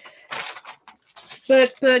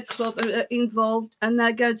Bird Club are involved, and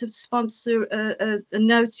they're going to sponsor a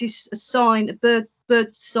notice, a sign, a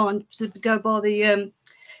bird sign to go by the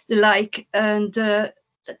lake, and that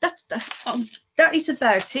is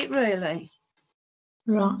about it, really.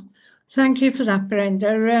 Right. Thank you for that,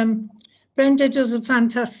 Brenda. Brenda does a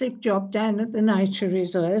fantastic job down at the Nature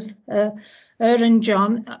Reserve. Her and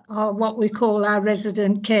John are what we call our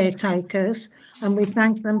resident caretakers, and we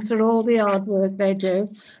thank them for all the hard work they do.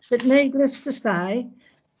 But needless to say,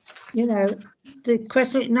 you know, the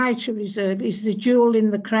Queslett Nature Reserve is the jewel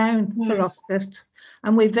in the crown for Oscott,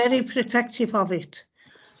 and we're very protective of it.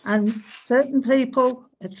 And certain people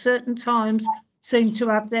at certain times seem to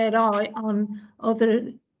have their eye on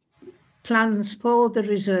other plans for the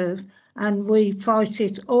reserve, and we fight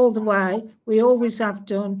it all the way. We always have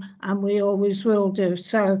done, and we always will do.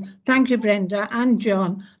 So thank you, Brenda and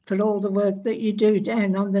John, for all the work that you do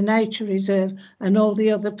down on the Nature Reserve and all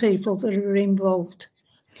the other people that are involved.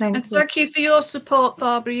 Thank you. Thank you for your support,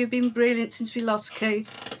 Barbara. You've been brilliant since we lost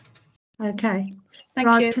Keith. Okay.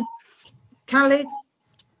 Thank you. Khalid?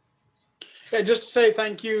 Yeah, just to say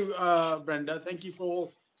thank you, Brenda. Thank you for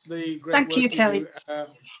all the great Thank work you, Kelly. do,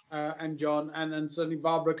 and John, and certainly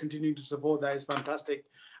Barbara continuing to support that is fantastic.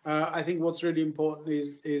 I think what's really important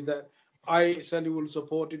is that I certainly will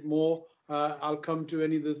support it more. I'll come to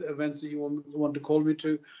any of the events that you want to call me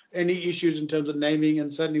to. Any issues in terms of naming,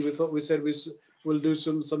 and certainly we said we'll do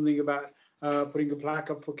something about putting a plaque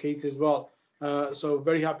up for Keith as well. So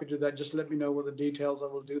very happy to do that. Just let me know what the details. I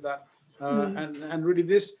will do that. And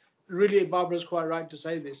really, Barbara's quite right to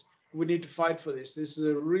say this. We need to fight for this. This is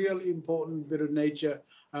a real important bit of nature.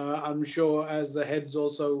 I'm sure as the head's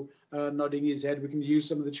also nodding his head, we can use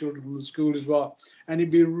some of the children from the school as well. And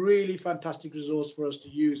it'd be a really fantastic resource for us to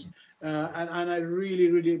use. And I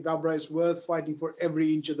really, Barbara, it's worth fighting for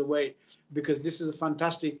every inch of the way, because this is a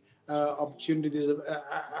fantastic opportunity. This is a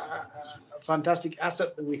fantastic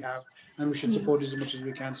asset that we have, and we should support it as much as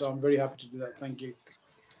we can. So I'm very happy to do that. Thank you.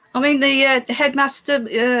 I mean, the headmaster,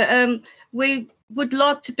 we would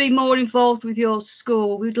like to be more involved with your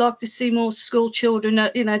school. We'd like to see more school children,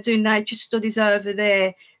 doing nature studies over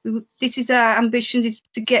there. This is our ambition, is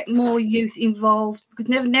to get more youth involved, because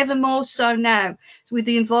never more so now. So with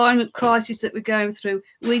the environment crisis that we're going through,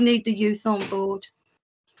 we need the youth on board.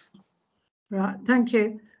 Right, thank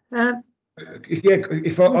you.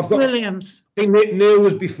 If I've got Williams. I think Neil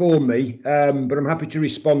was before me, but I'm happy to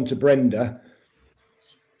respond to Brenda.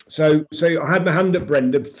 So I had my hand up,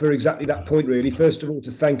 Brenda, for exactly that point, really. First of all,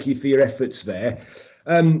 to thank you for your efforts there.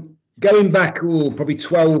 Going back, probably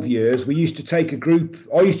 12 years, we used to take a group.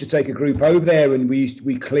 I used to take a group over there, and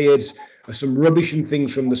we cleared some rubbish and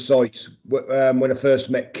things from the site when I first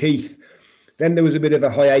met Keith. Then there was a bit of a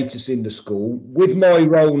hiatus in the school. With my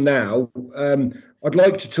role now, I'd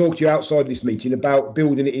like to talk to you outside this meeting about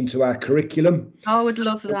building it into our curriculum. I would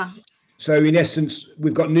love that. So in essence,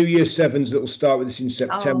 we've got New Year 7s that will start with us in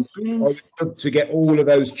September. I would love to get all of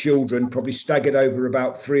those children, probably staggered over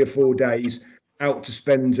about 3 or 4 days, out to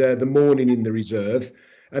spend the morning in the reserve,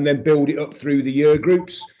 and then build it up through the year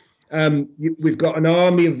groups. We've got an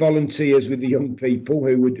army of volunteers with the young people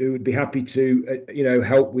who would be happy to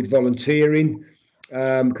help with volunteering,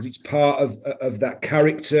 because it's part of that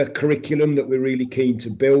character curriculum that we're really keen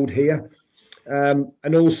to build here.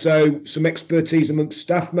 And also some expertise amongst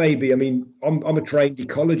staff, maybe. I mean, I'm a trained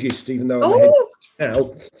ecologist, even though I'm a head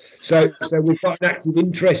now. So we've got an active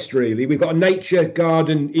interest, really. We've got a nature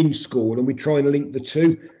garden in school, and we try and link the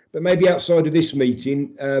two. But maybe outside of this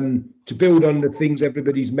meeting, to build on the things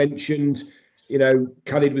everybody's mentioned,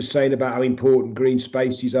 Khalid was saying about how important green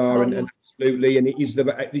spaces are, and absolutely, and it's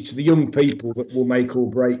the young people that will make or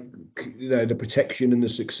break, the protection and the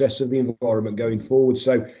success of the environment going forward.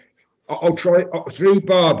 So I'll try through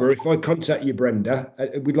Barbara. If I contact you, Brenda,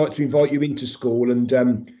 we'd like to invite you into school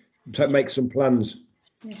and make some plans.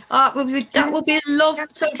 That would be lovely.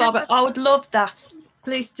 Sorry, Barbara, I would love that.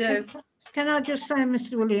 Please do. Can I just say,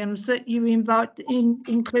 Mr. Williams, that you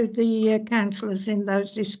include the councillors in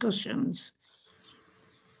those discussions?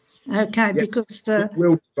 Okay, yes, because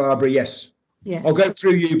will Barbara, yes. Yeah. I'll go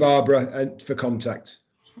through you, Barbara, for contact.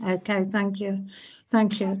 Okay, thank you.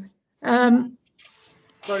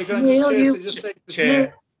 Sorry, can Neil, I just say,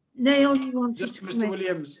 Chair. Neil, you wanted just to Mr.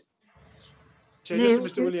 Williams. Chair,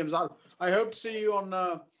 just to Mr. Williams, I hope to see you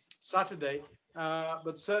on Saturday,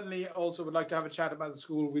 but certainly also would like to have a chat about the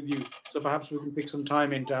school with you. So perhaps we can pick some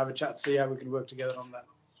time in to have a chat, see how we can work together on that.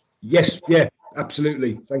 Yes, yeah,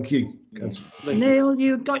 absolutely. Thank you. Neil,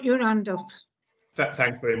 you got your hand up.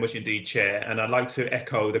 Thanks very much indeed, Chair. And I'd like to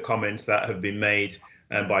echo the comments that have been made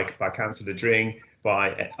by Councillor Dring,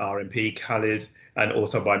 by RMP Khalid, and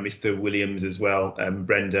also by Mr. Williams as well.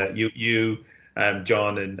 Brenda, you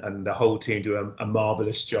John, and the whole team do a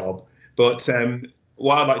marvellous job. But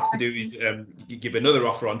what I'd like to do is give another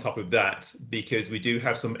offer on top of that, because we do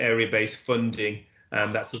have some area-based funding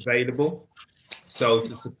that's available. So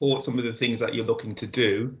to support some of the things that you're looking to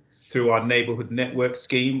do through our neighbourhood network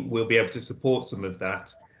scheme, we'll be able to support some of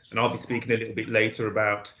that. And I'll be speaking a little bit later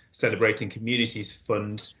about Celebrating Communities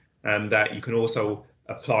Fund that you can also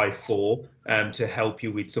apply for to help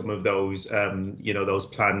you with some of those, those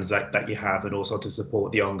plans that you have, and also to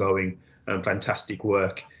support the ongoing fantastic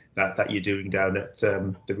work that you're doing down at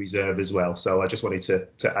the reserve as well. So I just wanted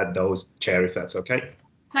to add those, Chair, if that's okay.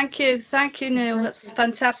 Thank you, Neil. That's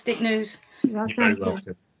fantastic news. Well, thank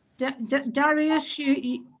you. Darius,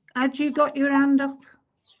 had you got your hand up,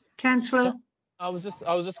 Councillor? I was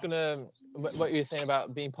just gonna, what you were saying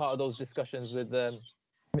about being part of those discussions with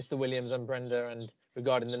Mr. Williams and Brenda, and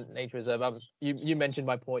regarding the nature reserve. You mentioned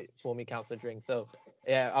my point for me, Councillor Dring. So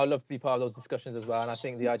yeah, I'd love to be part of those discussions as well. And I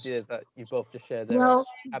think the ideas that you both just shared there. Well,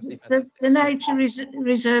 the nature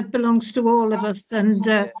reserve belongs to all of us, and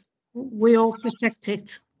we all protect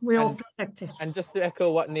it. We all protect it. And just to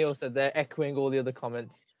echo what Neil said, they're echoing all the other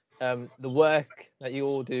comments. the work that you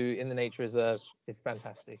all do in the nature reserve is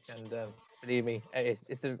fantastic, and believe me,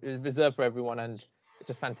 it's a reserve for everyone, and it's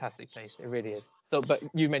a fantastic place. It really is. So, but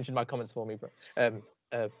you mentioned my comments for me,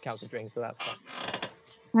 Councillor Dring, so that's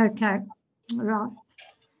fine. Okay, right.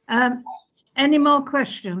 Any more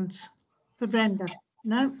questions for Brenda?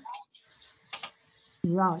 No?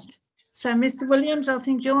 Right. So, Mr. Williams, I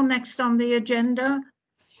think you're next on the agenda,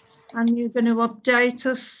 and you're going to update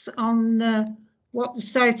us on what the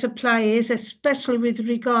state of play is, especially with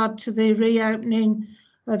regard to the reopening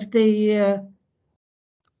of the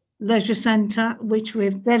leisure centre, which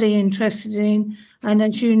we're very interested in. And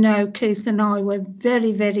as you know, Keith and I were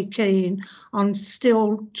very, very keen on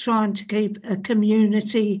still trying to keep a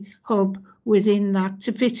community hub within that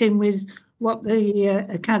to fit in with what the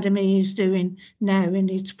academy is doing now in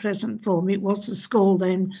its present form. It was the school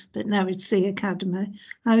then, but now it's the academy.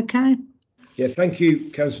 Okay. Yeah, thank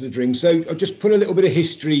you, Councillor Dring. So I'll just put a little bit of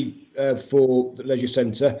history for the leisure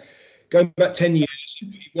centre. Going back 10 years,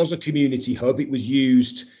 it was a community hub. It was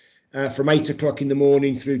used from 8 o'clock in the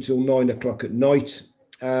morning through till 9 o'clock at night.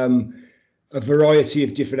 A variety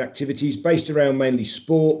of different activities based around mainly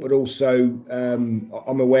sport, but also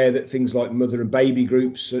I'm aware that things like mother and baby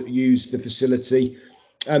groups use the facility.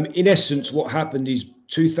 In essence, what happened is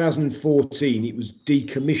 2014, it was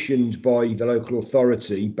decommissioned by the local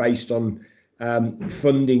authority based on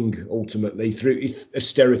funding, ultimately through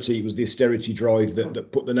austerity. It was the austerity drive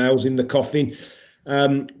that put the nails in the coffin.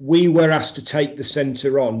 We were asked to take the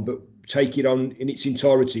centre on, but take it on in its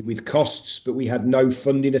entirety with costs, but we had no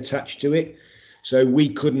funding attached to it. So we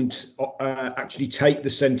couldn't actually take the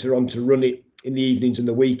centre on to run it in the evenings and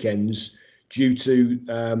the weekends due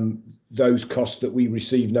to those costs that we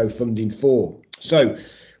received no funding for. So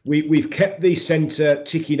we've kept the centre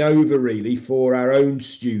ticking over really for our own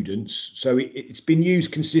students. So it's been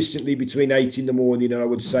used consistently between 8 in the morning and I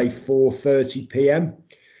would say 4:30 p.m.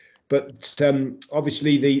 But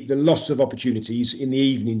obviously the loss of opportunities in the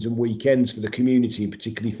evenings and weekends for the community, and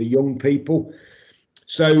particularly for young people.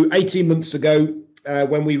 So 18 months ago,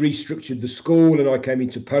 when we restructured the school and I came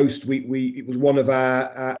into post, it was one of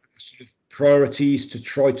our sort of priorities to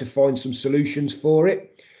try to find some solutions for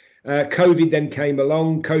it. COVID then came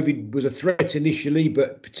along. COVID was a threat initially,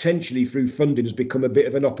 but potentially through funding has become a bit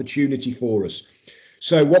of an opportunity for us.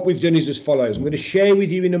 So what we've done is as follows. I'm going to share with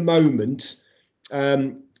you in a moment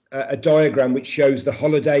a diagram which shows the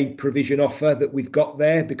holiday provision offer that we've got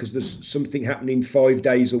there, because there's something happening 5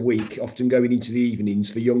 days a week, often going into the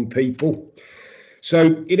evenings for young people.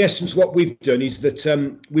 So in essence, what we've done is that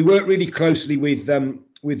we work really closely with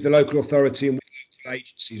the local authority and with local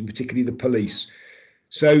agencies, and particularly the police.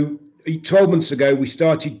 So 12 months ago, we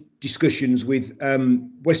started discussions with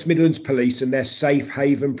West Midlands Police and their Safe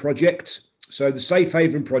Haven project. So the Safe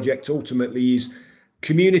Haven project ultimately is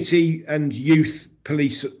community and youth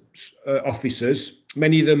police officers,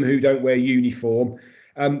 many of them who don't wear uniform.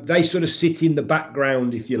 They sort of sit in the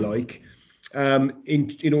background, if you like,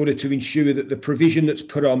 in order to ensure that the provision that's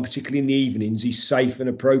put on, particularly in the evenings, is safe and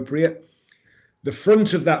appropriate. The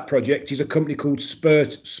front of that project is a company called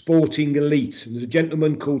Sporting Elite. And there's a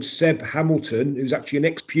gentleman called Seb Hamilton, who's actually an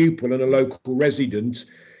ex-pupil and a local resident,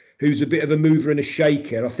 who's a bit of a mover and a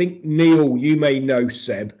shaker. I think, Neil, you may know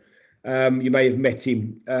Seb. You may have met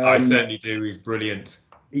him. I certainly do. He's brilliant.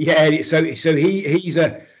 Yeah, so he's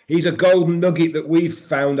a golden nugget that we've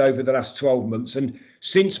found over the last 12 months. And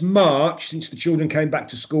since March, since the children came back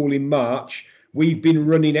to school in March, we've been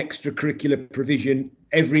running extracurricular provision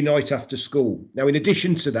every night after school. Now, in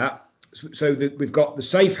addition to that, we've got the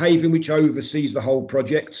Safe Haven, which oversees the whole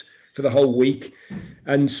project for the whole week,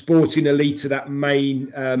 and Sporting Elite are that main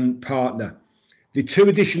partner. The two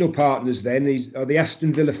additional partners then are the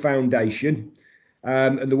Aston Villa Foundation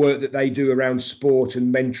and the work that they do around sport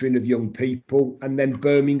and mentoring of young people, and then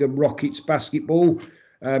Birmingham Rockets basketball,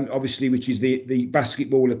 obviously, which is the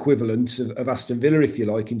basketball equivalent of Aston Villa, if you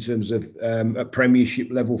like, in terms of a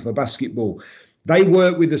Premiership level for basketball. They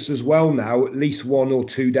work with us as well now, at least 1 or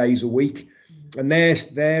 2 days a week, and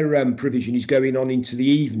their provision is going on into the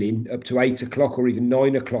evening up to 8 o'clock or even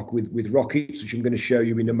 9 o'clock with Rockets, which I'm going to show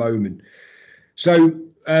you in a moment. So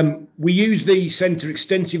we use the centre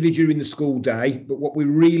extensively during the school day, but what we're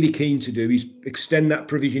really keen to do is extend that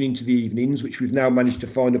provision into the evenings, which we've now managed to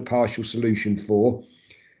find a partial solution for.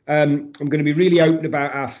 I'm going to be really open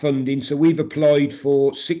about our funding. So we've applied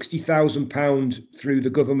for £60,000 through the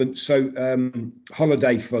government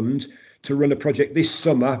holiday fund to run a project this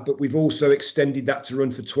summer, but we've also extended that to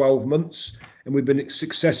run for 12 months, and we've been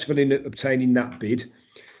successful in obtaining that bid.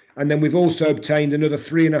 And then we've also obtained another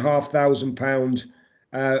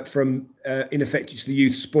 £3,500 from, in effect, it's the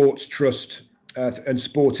Youth Sports Trust and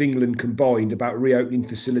Sport England combined about reopening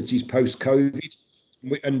facilities post-COVID,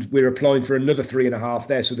 and we're applying for another 3.5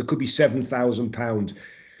 there, so there could be £7,000.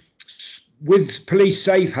 With Police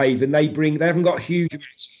Safe Haven, they haven't got huge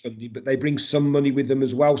amounts of funding, but they bring some money with them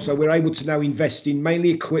as well. So we're able to now invest in mainly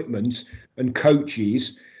equipment and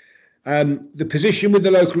coaches. The position with the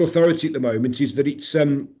local authority at the moment is that it's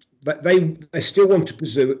that they still want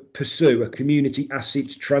to pursue a community asset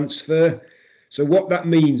transfer. So what that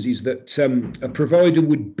means is that a provider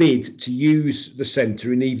would bid to use the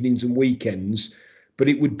centre in evenings and weekends, but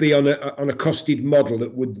it would be on a costed model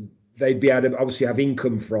that they'd be able to obviously have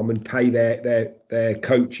income from and pay their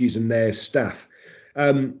coaches and their staff.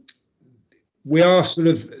 We are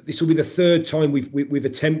this will be the third time we've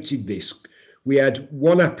attempted this. We had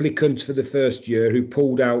one applicant for the first year who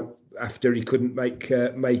pulled out after he couldn't make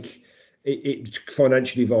it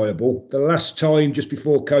financially viable. The last time, just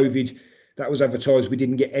before COVID, that was advertised, we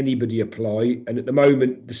didn't get anybody apply, and at the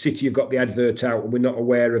moment the city have got the advert out and we're not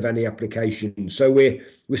aware of any applications. So we're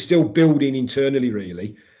still building internally,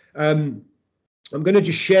 really. I'm going to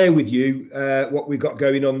just share with you what we've got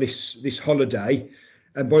going on this holiday,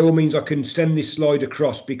 and by all means I can send this slide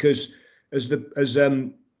across, because as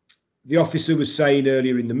the officer was saying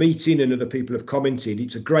earlier in the meeting and other people have commented,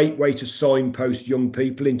 it's a great way to signpost young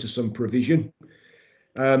people into some provision.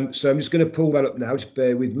 So I'm just going to pull that up now, just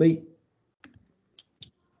bear with me.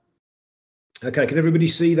 Okay, can everybody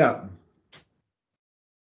see that?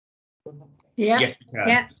 Yeah. Yes, we can.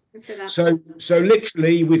 Yeah. So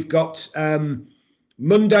literally we've got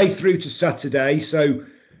Monday through to Saturday. So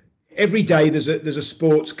every day there's a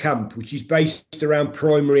sports camp which is based around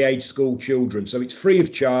primary age school children. So it's free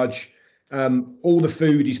of charge. All the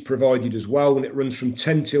food is provided as well, and it runs from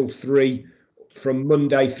 10 till 3 from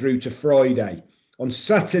Monday through to Friday. On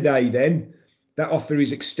Saturday then, that offer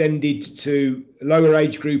is extended to a lower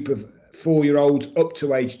age group of 4-year-olds up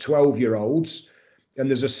to age 12-year-olds. And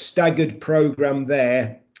there's a staggered programme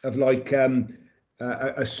there of like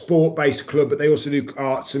a sport-based club, but they also do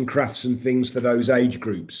arts and crafts and things for those age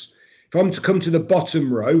groups. If I'm to come to the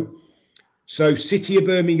bottom row, so City of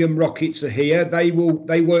Birmingham Rockets are here. They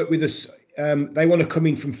work with us. They want to come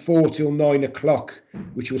in from 4 till 9 o'clock,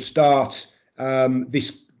 which will start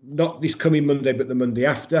not this coming Monday, but the Monday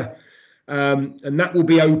after. And that will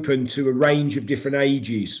be open to a range of different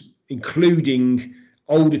ages, including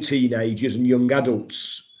older teenagers and young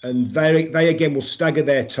adults, and they again will stagger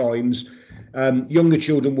their times. Younger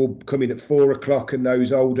children will come in at 4 o'clock, and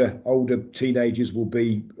those older teenagers will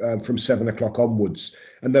be from 7 o'clock onwards,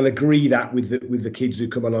 and they'll agree that with the kids who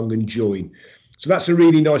come along and join. So that's a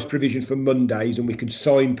really nice provision for Mondays, and we can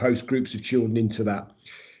signpost groups of children into that.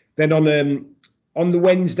 Then on the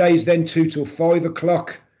Wednesdays, then 2 till 5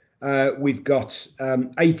 o'clock, we've got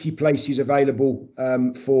 80 places available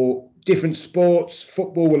for different sports.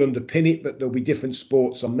 Football will underpin it, but there'll be different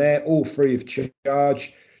sports on there, all free of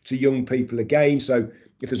charge to young people again. So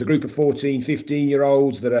if there's a group of 14,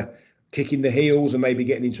 15-year-olds that are kicking the heels and maybe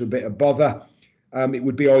getting into a bit of bother, it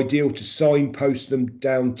would be ideal to signpost them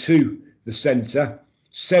down to the centre.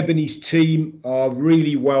 Seb and his team are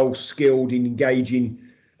really well skilled in engaging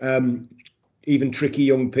even tricky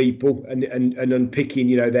young people and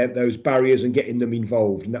unpicking, those barriers and getting them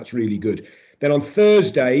involved, and that's really good. Then on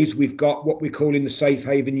Thursdays, we've got what we're calling the Safe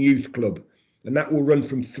Haven Youth Club, and that will run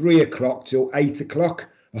from 3 o'clock till 8 o'clock.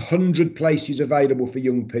 100 places available for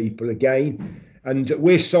young people again, and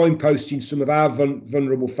we're signposting some of our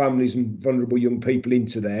vulnerable families and vulnerable young people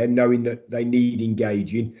into there, knowing that they need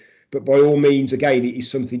engaging. But by all means, again, it is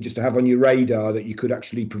something just to have on your radar, that you could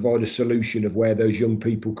actually provide a solution of where those young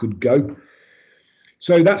people could go.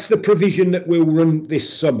 So that's the provision that we'll run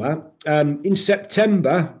this summer. In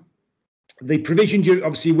September, the provision,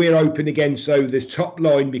 obviously we're open again, so the top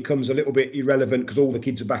line becomes a little bit irrelevant because all the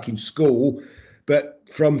kids are back in school. But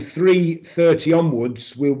from 3:30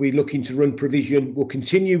 onwards, we'll be looking to run provision. We'll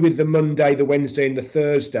continue with the Monday, the Wednesday and the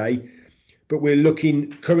Thursday, but we're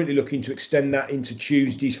currently looking to extend that into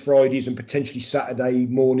Tuesdays, Fridays and potentially Saturday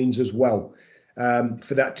mornings as well,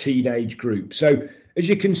 for that teenage group. So as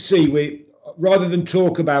you can see, rather than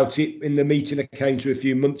talk about it in the meeting I came to a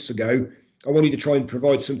few months ago, I wanted to try and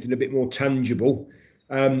provide something a bit more tangible.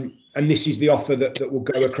 And this is the offer that will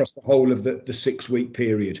go across the whole of the 6-week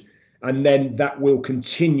period. And then that will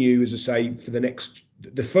continue, as I say, for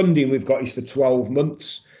the funding we've got is for 12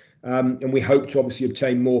 months. And we hope to obviously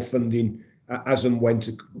obtain more funding as and when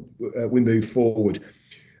we move forward.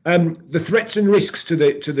 The threats and risks to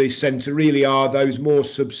the centre really are those more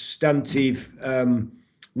substantive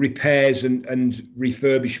repairs and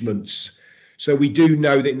refurbishments. So we do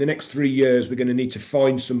know that in the next 3 years, we're going to need to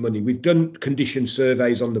find some money. We've done condition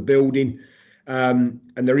surveys on the building.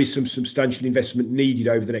 and there is some substantial investment needed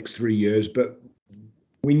over the next 3 years. But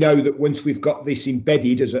we know that once we've got this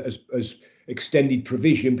embedded as extended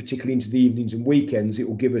provision, particularly into the evenings and weekends, it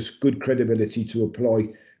will give us good credibility to apply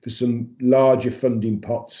for some larger funding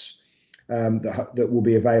pots that will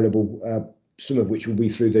be available, some of which will be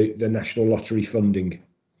through the National Lottery funding.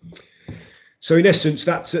 So in essence,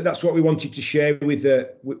 that's what we wanted to share with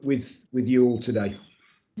you all today.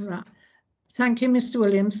 Right. Thank you, Mr.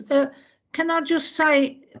 Williams. Can I just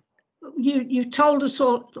say, you've told us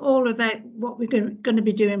all about what we're going to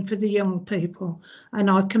be doing for the young people, and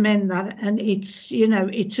I commend that. And it's, you know,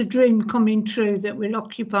 it's a dream coming true that we're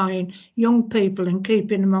occupying young people and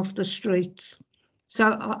keeping them off the streets.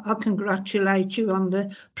 So I congratulate you on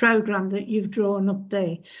the programme that you've drawn up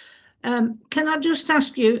there. Can I just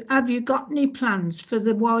ask you, have you got any plans for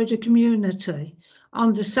the wider community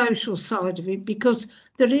on the social side of it? Because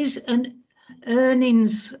there is an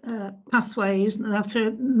earnings pathway, isn't there,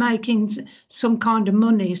 for making some kind of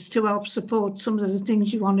monies to help support some of the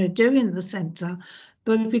things you want to do in the centre.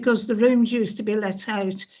 But because the rooms used to be let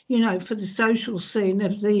out, you know, for the social scene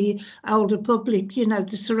of the older public, you know,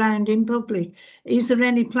 the surrounding public, is there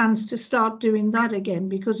any plans to start doing that again?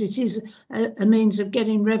 Because it is a means of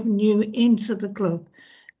getting revenue into the club.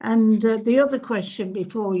 And the other question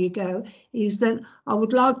before you go is that I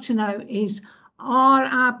would like to know is, are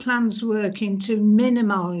our plans working to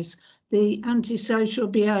minimise the antisocial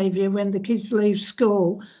behaviour when the kids leave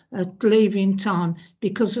school at leaving time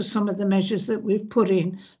because of some of the measures that we've put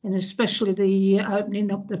in, and especially the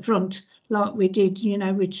opening up the front like we did, you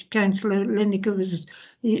know, which Councillor Lineker was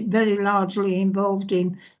very largely involved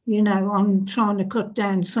in, you know, on trying to cut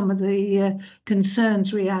down some of the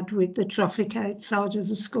concerns we had with the traffic outside of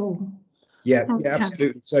the school. Yeah, Okay. yeah,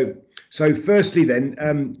 absolutely. So firstly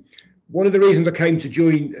then, one of the reasons I came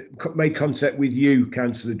to made contact with you,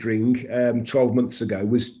 Councillor Dring, 12 months ago,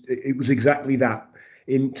 was exactly that,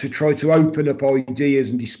 to try to open up ideas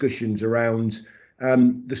and discussions around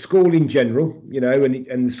the school in general, you know,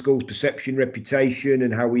 and the school's perception, reputation,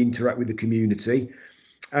 and how we interact with the community,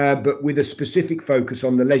 but with a specific focus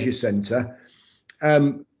on the leisure centre.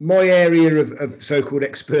 My area of so-called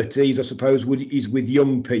expertise, I suppose, is with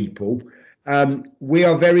young people. We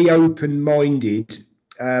are very open-minded.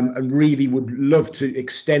 And really would love to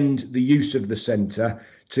extend the use of the centre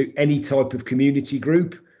to any type of community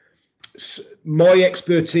group. My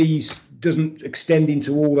expertise doesn't extend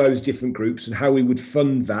into all those different groups and how we would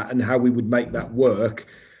fund that and how we would make that work.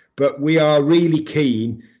 But we are really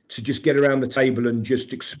keen to just get around the table and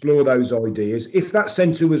just explore those ideas. If that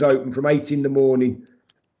centre was open from 8 in the morning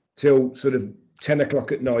till sort of 10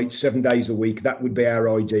 o'clock at night, 7 days a week, that would be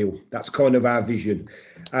our ideal. That's kind of our vision.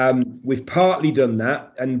 We've partly done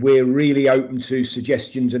that, and we're really open to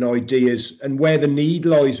suggestions and ideas and where the need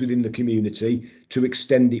lies within the community to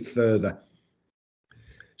extend it further.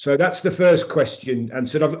 So that's the first question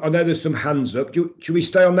answered. I know there's some hands up. Should we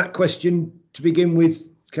stay on that question to begin with,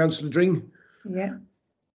 Councillor Dring? Yeah.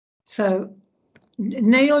 So,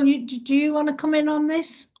 Neil, do you want to come in on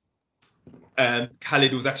this?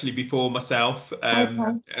 Khalid was actually before myself.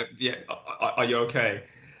 Okay. Yeah, are you okay?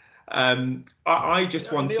 I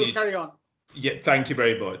just wanted. Neil, carry on. Yeah, thank you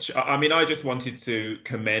very much. I mean, I just wanted to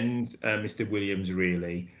commend Mr. Williams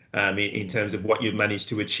really in terms of what you've managed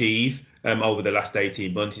to achieve over the last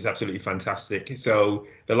 18 months. Is absolutely fantastic. So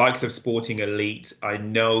the likes of Sporting Elite, I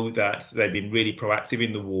know that they've been really proactive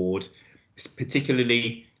in the ward,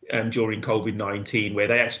 particularly during COVID-19, where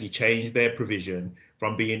they actually changed their provision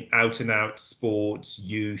from being out and out sports,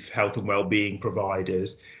 youth, health and wellbeing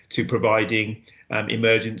providers to providing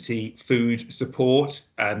emergency food support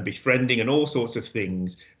and befriending and all sorts of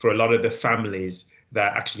things for a lot of the families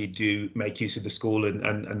that actually do make use of the school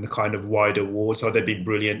and the kind of wider ward. So they've been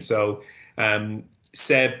brilliant. So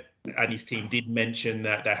Seb and his team did mention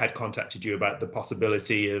that they had contacted you about the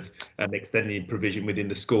possibility of extending provision within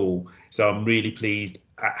the school. So I'm really pleased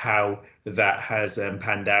at how that has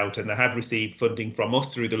panned out, and they have received funding from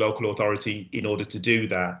us through the local authority in order to do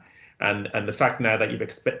that. And the fact now that you've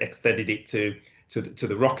extended it to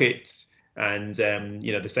the Rockets and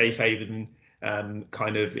you know, the Safe Haven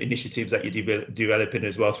kind of initiatives that you're developing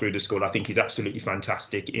as well through the school, I think is absolutely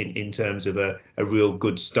fantastic in terms of a real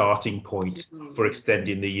good starting point for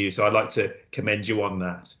extending the use. So I'd like to commend you on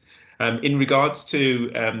that. In regards to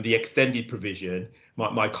the extended provision,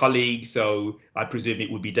 my colleague, so I presume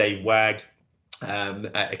it would be Dave Wagg,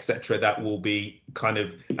 etc., that will be kind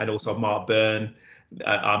of, and also Mark Byrne.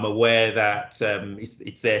 I'm aware that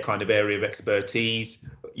it's their kind of area of expertise.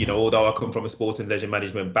 although I come from a sport and leisure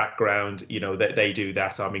management background, that they do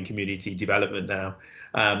that. I'm in community development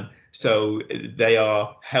now. So they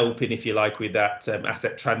are helping, if you like, with that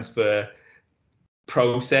asset transfer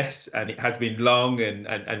process, and it has been long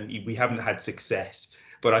and we haven't had success.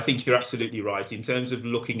 But I think you're absolutely right in terms of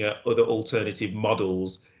looking at other alternative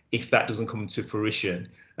models. If that doesn't come to fruition,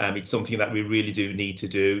 it's something that we really do need to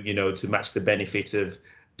do, to match the benefit of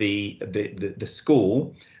the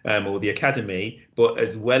school or the academy. But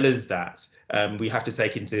as well as that, we have to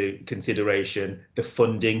take into consideration the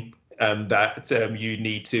funding that you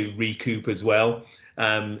need to recoup as well.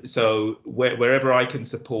 So wherever I can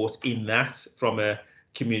support in that from a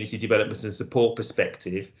community development and support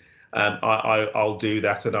perspective, I'll do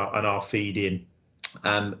that, and I'll feed in.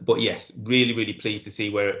 But yes, really pleased to see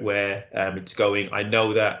where it's going. I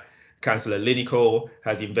know that Councillor Lineker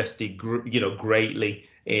has invested greatly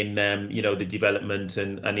in the development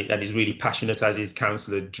and is really passionate, as is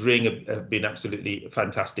Councillor Dring, have been absolutely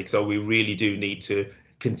fantastic. So we really do need to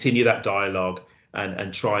continue that dialogue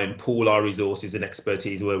and try and pool our resources and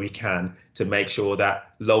expertise where we can to make sure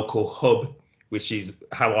that local hub, which is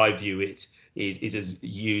how I view it, is as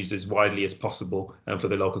used as widely as possible for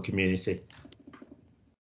the local community.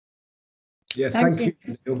 Yeah, thank you,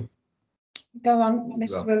 Neil. Go on,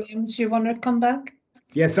 Ms. Williams, you want to come back?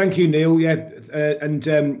 Yeah, thank you, Neil. Yeah, and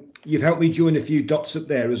you've helped me join a few dots up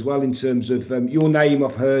there as well in terms of your name.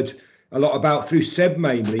 I've heard a lot about through Seb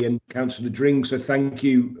mainly and Councillor Dring, so thank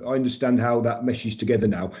you. I understand how that meshes together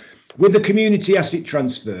now. With the community asset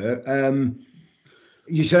transfer,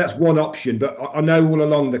 you say that's one option, but I know all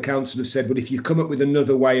along the council have said, well, if you come up with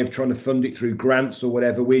another way of trying to fund it through grants or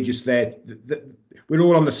whatever, we're just there. We're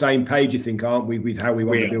all on the same page, I think, aren't we, with how we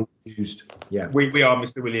want to build used? Yeah, we are,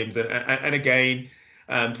 Mr. Williams, and again,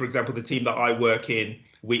 for example, the team that I work in,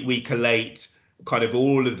 we collate kind of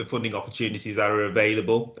all of the funding opportunities that are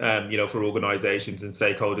available, for organisations and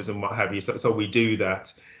stakeholders and what have you. So we do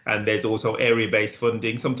that, and there's also area-based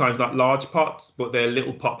funding. Sometimes not large pots, but they're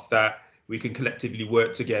little pots that we can collectively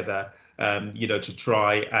work together, to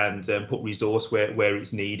try and put resource where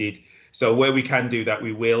it's needed. So where we can do that,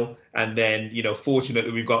 we will. And then,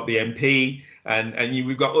 fortunately, we've got the MP and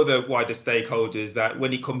we've got other wider stakeholders that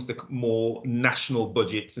when it comes to more national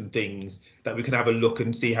budgets and things, that we can have a look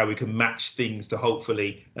and see how we can match things to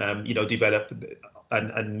hopefully, develop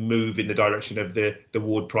and move in the direction of the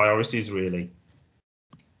ward priorities, really.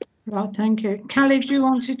 Right, thank you. Khalid, you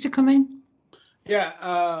wanted to come in?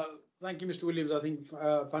 Yeah, thank you, Mr. Williams. I think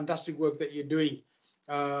fantastic work that you're doing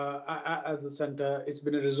at the centre. It's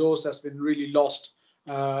been a resource that's been really lost,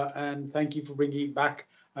 and thank you for bringing it back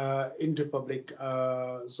into public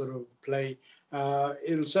sort of play.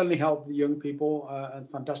 It'll certainly help the young people, and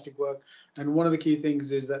fantastic work. And one of the key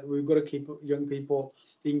things is that we've got to keep young people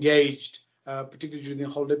engaged, particularly during the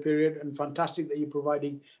holiday period. And fantastic that you're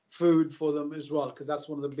providing food for them as well, because that's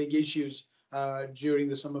one of the big issues during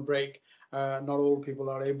the summer break. Not all people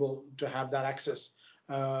are able to have that access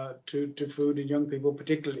to food, and young people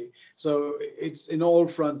particularly. So it's in all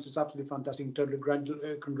fronts, it's absolutely fantastic. Totally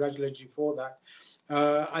congratulate you for that.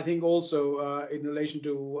 I think also in relation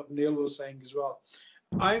to what Neil was saying as well,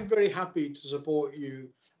 I'm very happy to support you,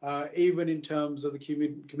 even in terms of the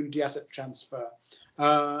community asset transfer.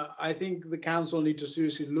 I think the council need to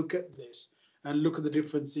seriously look at this and look at the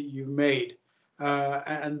difference that you've made.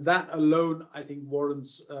 And that alone, I think,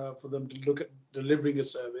 warrants for them to look at delivering a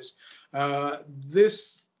service. The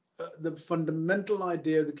fundamental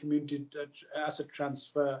idea of the community asset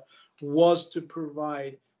transfer was to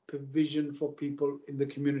provide provision for people in the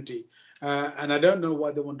community. And I don't know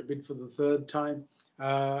why they want to bid for the third time.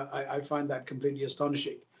 I find that completely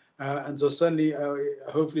astonishing. And so certainly,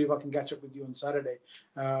 hopefully, if I can catch up with you on Saturday,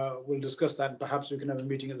 we'll discuss that. Perhaps we can have a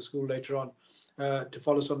meeting at the school later on to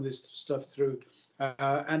follow some of this stuff through.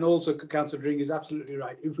 And also, Councillor Dring is absolutely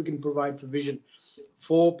right. If we can provide provision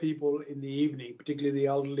for people in the evening, particularly the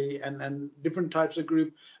elderly and different types of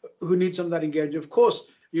group who need some of that engagement, of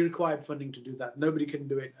course, you require funding to do that. Nobody can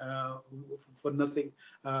do it for nothing.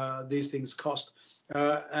 These things cost.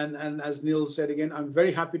 And as Neil said again, I'm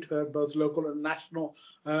very happy to have both local and national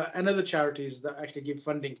and other charities that actually give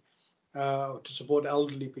funding to support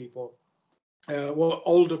elderly people. Well,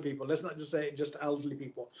 older people, let's not just say just elderly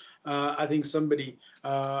people. I think somebody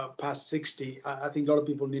past 60, I think a lot of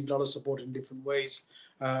people need a lot of support in different ways.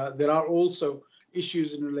 There are also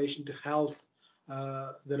issues in relation to health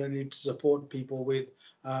that I need to support people with.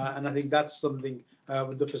 And I think that's something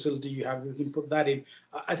with the facility you have, you can put that in.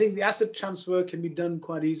 I think the asset transfer can be done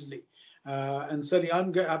quite easily. And certainly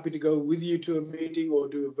I'm happy to go with you to a meeting or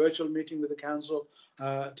do a virtual meeting with the council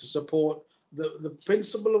to support the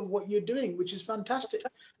principle of what you're doing, which is fantastic.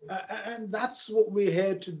 And that's what we're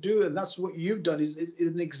here to do. And that's what you've done is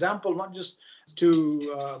an example, not just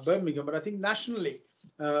to Birmingham, but I think nationally,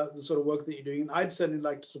 the sort of work that you're doing. And I'd certainly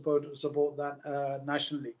like to support that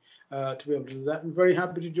nationally to be able to do that. I'm very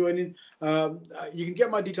happy to join in. You can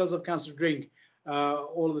get my details of Councillor Dring,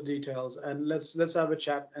 all of the details, and let's have a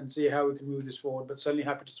chat and see how we can move this forward. But certainly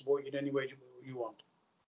happy to support you in any way you want.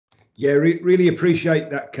 Yeah, really appreciate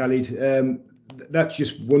that, Khalid. That's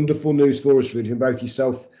just wonderful news for us, really, from both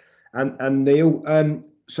yourself and Neil.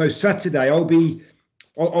 So Saturday, I'll be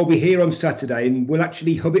here on Saturday, and we'll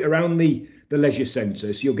actually hub it around the leisure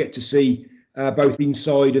centre, so you'll get to see both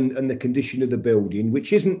inside and the condition of the building,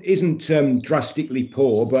 which isn't drastically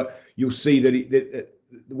poor, but you'll see that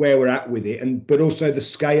where we're at with it, but also the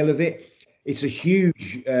scale of it. It's a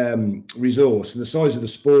huge resource, and the size of the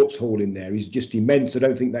sports hall in there is just immense. I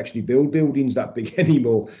don't think they actually build buildings that big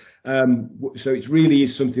anymore. So it really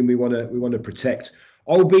is something we want to protect.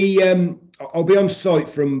 I'll be on site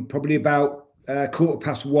from probably about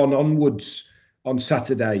 1:15 onwards on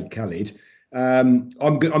Saturday, Khalid. I'm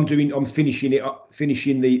finishing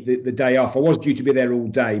the day off. I was due to be there all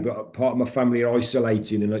day, but part of my family are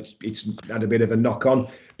isolating, and it's had a bit of a knock on.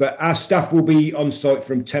 But our staff will be on site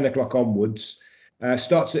from 10 o'clock onwards.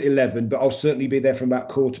 Starts at 11, but I'll certainly be there from about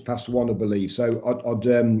 1:15, I believe. So I'd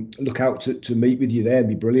look out to meet with you there. It'd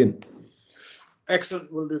be brilliant.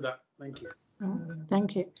 Excellent. We'll do that. Thank you.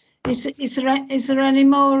 Thank you. Is there any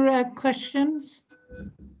more questions?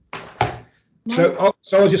 No?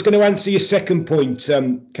 So I was just going to answer your second point,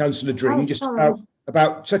 Councillor Dring, just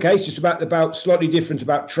about it's okay. It's just about slightly different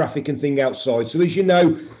about traffic and thing outside. So as you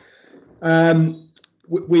know,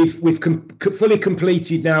 we've fully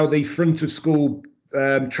completed now the front of school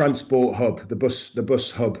transport hub, the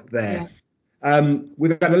bus hub there. Yeah.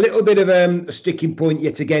 We've had a little bit of a sticking point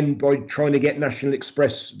yet again by trying to get National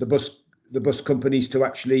Express, the bus companies, to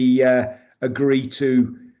actually agree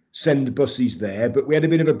to send buses there. But we had a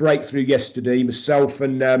bit of a breakthrough yesterday. Myself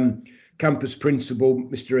and campus principal,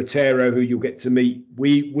 Mr. Otero, who you'll get to meet,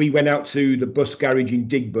 we went out to the bus garage in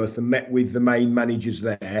Digbeth and met with the main managers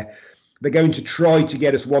there. They're going to try to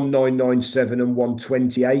get us 1997 and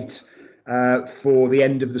 128 for the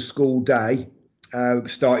end of the school day,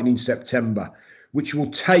 starting in September, which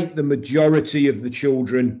will take the majority of the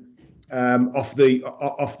children off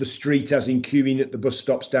the street, as in queuing at the bus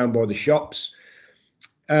stops down by the shops.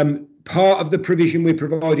 Part of the provision we're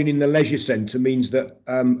providing in the leisure centre means that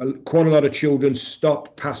quite a lot of children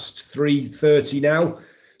stop past 3:30 now.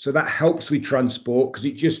 So that helps with transport, because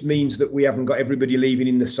it just means that we haven't got everybody leaving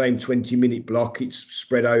in the same 20-minute block. It's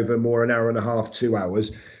spread over more an hour and a half, 2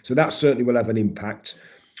 hours. So that certainly will have an impact.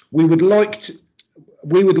 We would like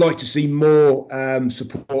to see more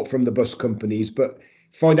support from the bus companies, but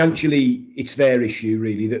financially it's their issue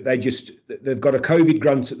really, that they've got a COVID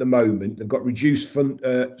grant at the moment. They've got reduced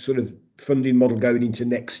funding model going into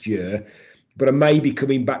next year. But I may be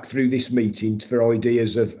coming back through this meeting for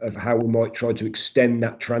ideas of how we might try to extend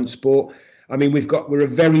that transport. I mean, we're a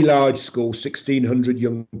very large school, 1,600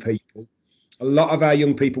 young people. A lot of our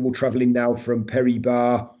young people will travel in now from Perry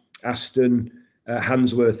Barr, Aston,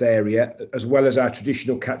 Handsworth area, as well as our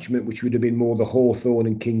traditional catchment, which would have been more the Hawthorne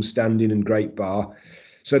and King's Standing and Great Barr.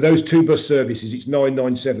 So those two bus services, it's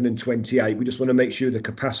 997 and 28. We just want to make sure the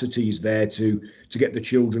capacity is there to get the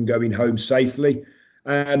children going home safely.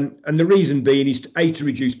 And the reason being is A, to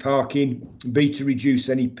reduce parking, B, to reduce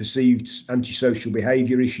any perceived antisocial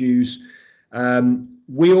behaviour issues.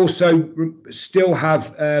 We also still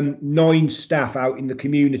have 9 staff out in the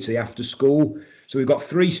community after school. So we've got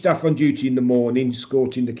 3 staff on duty in the morning,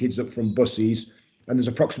 escorting the kids up from buses. And there's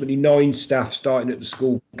approximately 9 staff starting at the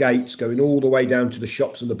school gates, going all the way down to the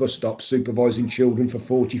shops and the bus stops, supervising children for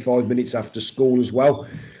 45 minutes after school as well.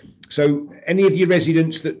 So any of your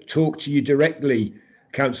residents that talk to you directly,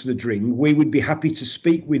 Councillor Dring, we would be happy to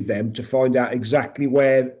speak with them to find out exactly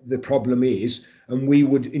where the problem is, and we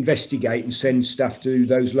would investigate and send staff to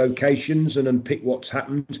those locations and unpick what's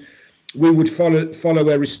happened. We would follow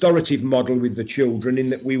a restorative model with the children, in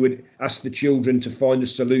that we would ask the children to find a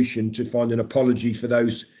solution, to find an apology for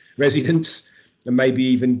those residents, and maybe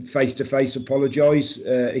even face-to-face apologise,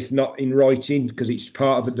 if not in writing, because it's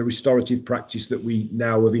part of the restorative practice that we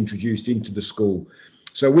now have introduced into the school.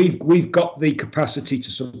 So we've got the capacity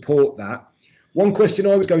to support that. One question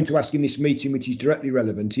I was going to ask in this meeting, which is directly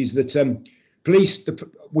relevant, is that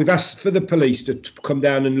we've asked for the police to come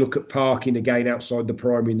down and look at parking again outside the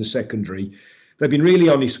primary and the secondary. They've been really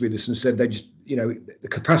honest with us and said the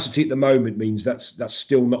capacity at the moment means that's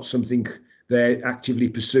still not something they're actively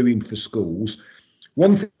pursuing for schools.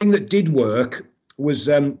 One thing that did work was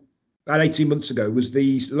about 18 months ago, was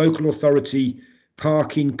the local authority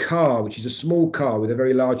parking car, which is a small car with a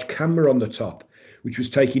very large camera on the top, which was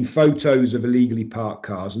taking photos of illegally parked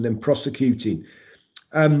cars and then prosecuting.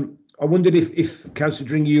 I wondered if Councillor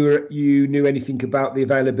Dring, you knew anything about the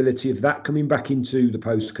availability of that coming back into the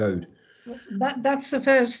postcode. That's the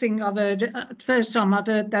first thing I've heard, first time I've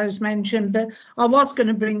heard those mentioned, but I was going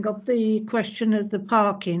to bring up the question of the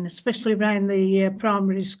parking, especially around the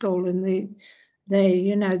primary school and the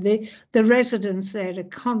residents there are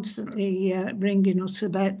constantly ringing us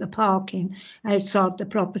about the parking outside the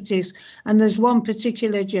properties. And there's one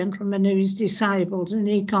particular gentleman who is disabled and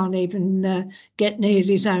he can't even get near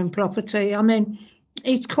his own property. I mean,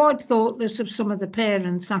 it's quite thoughtless of some of the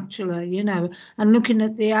parents, actually, and looking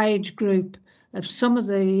at the age group of some of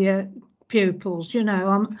the pupils,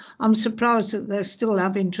 I'm surprised that they're still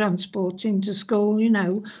having transport into school,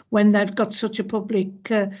 when they've got such a public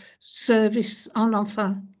service on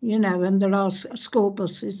offer, and there are school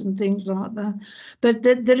buses and things like that. But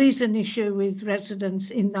there is an issue with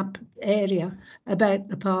residents in that area about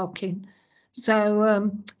the parking.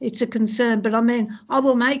 So it's a concern, but I mean, I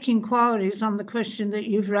will make inquiries on the question that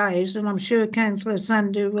you've raised, and I'm sure Councillor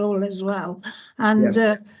Sandu will as well. And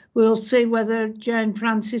we'll see whether Jane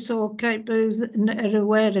Francis or Kate Booth are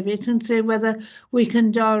aware of it and see whether we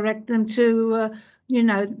can direct them to,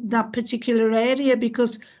 that particular area,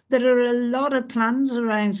 because there are a lot of plans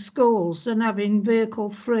around schools and having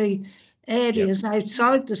vehicle-free areas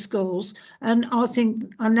outside the schools. And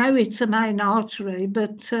I know it's a main artery,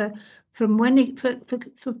 but from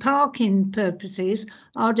for parking purposes,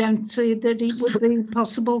 I don't see that it would be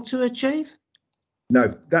possible to achieve.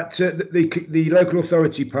 No, that the local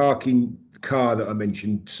authority parking car that I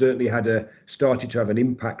mentioned certainly started to have an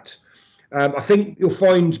impact. I think you'll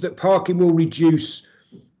find that parking will reduce,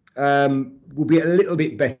 will be a little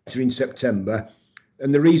bit better in September.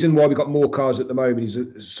 And the reason why we've got more cars at the moment is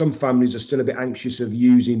that some families are still a bit anxious of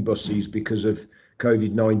using buses because of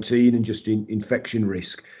COVID-19 and just infection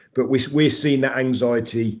risk. But we're seeing that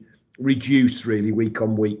anxiety reduce really week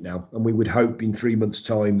on week now. And we would hope in 3 months'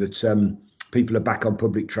 time that people are back on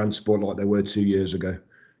public transport like they were 2 years ago.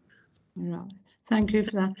 Right. Thank you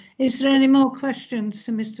for that. Is there any more questions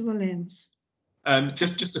to Mr. Williams?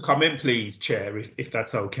 Just a comment, please, Chair, if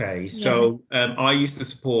that's okay. Yeah. So I used to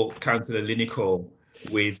support Councillor Lineker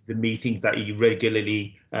with the meetings that he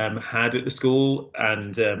regularly had at the school,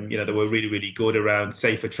 and they were really, really good around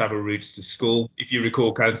safer travel routes to school. If you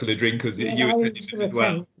recall, Councillor Dring, because you attended as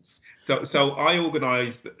well. So I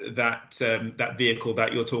organised that vehicle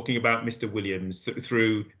that you're talking about, Mr. Williams,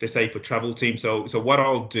 through the Safer Travel team. So what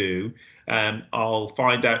I'll do, I'll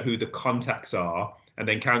find out who the contacts are, and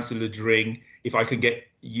then Councillor Dring, if I can get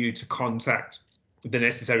you to contact the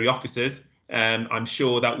necessary officers, I'm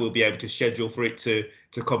sure that we'll be able to schedule for it to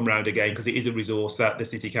come round again, because it is a resource that the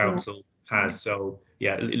City Council has. So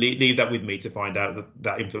yeah, leave that with me to find out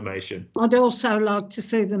that information. I'd also like to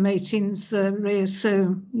see the meetings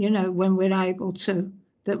reassume, when we're able to,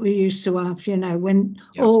 that we used to have, when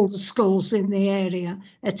all the schools in the area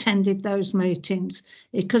attended those meetings,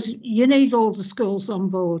 because you need all the schools on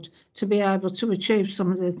board to be able to achieve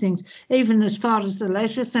some of the things. Even as far as the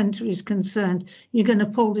leisure centre is concerned, you're going to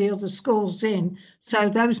pull the other schools in. So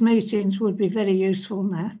those meetings would be very useful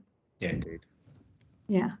now. Yeah, indeed.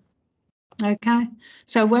 Yeah. Okay.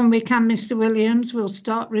 So when we can, Mr. Williams, we'll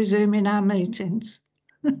start resuming our meetings.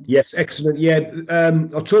 Yes, excellent. Yeah,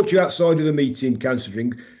 I'll talk to you outside of the meeting, Councillor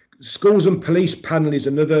Dring. Schools and Police Panel is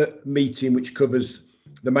another meeting which covers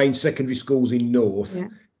the main secondary schools in North.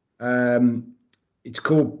 Yeah. It's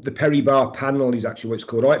called the Perry Barr Panel is actually what it's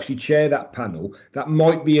called. I actually chair that panel. That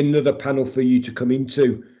might be another panel for you to come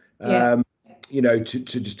into, to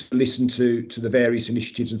just listen to the various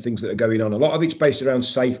initiatives and things that are going on. A lot of it's based around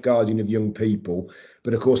safeguarding of young people.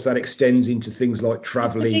 But of course, that extends into things like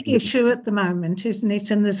travelling. It's a big issue at the moment, isn't it?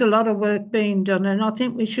 And there's a lot of work being done. And I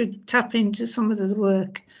think we should tap into some of the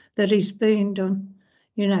work that is being done,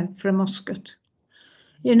 from Oscott.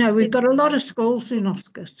 We've got a lot of schools in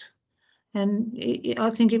Oscott. And I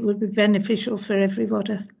think it would be beneficial for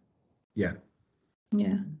everybody. Yeah.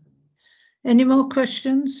 Yeah. Any more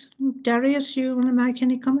questions? Darius, you want to make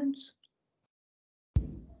any comments?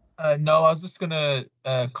 No, I was just going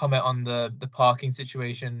to comment on the parking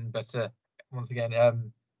situation, but once again,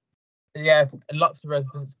 lots of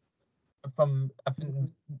residents I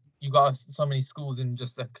think you got so many schools in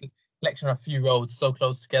just a collection of a few roads so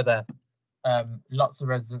close together. Lots of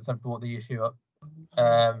residents have brought the issue up,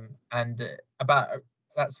 and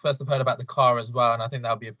that's first I've heard about the car as well, and I think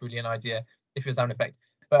that would be a brilliant idea if it was having an effect.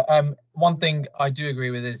 But one thing I do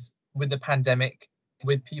agree with is with the pandemic,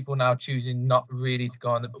 with people now choosing not really to go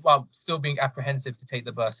on the, well, still being apprehensive to take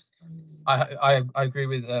the bus. I agree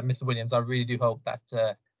with Mr. Williams. I really do hope that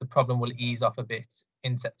the problem will ease off a bit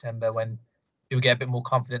in September when people get a bit more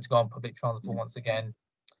confident to go on public transport once again.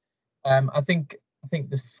 I think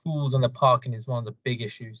the schools and the parking is one of the big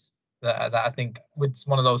issues that I think with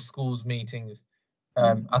one of those schools meetings.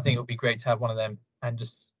 I think it would be great to have one of them and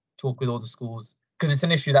just talk with all the schools, because it's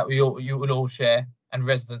an issue that you would all share and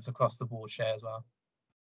residents across the board share as well.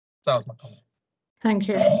 So that was my comment. Thank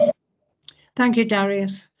you. Thank you,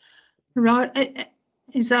 Darius. Right,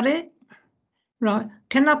 is that it? Right.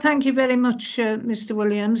 Can I thank you very much, Mr.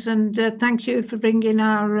 Williams, and thank you for bringing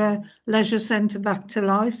our leisure centre back to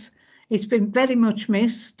life. It's been very much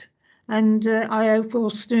missed, and I hope we'll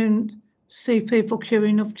soon see people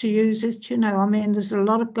queuing up to use it. You know, I mean, there's a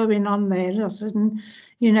lot of going on there, and,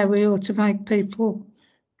 you know, we ought to make people,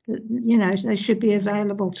 you know, they should be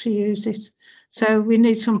available to use it. So we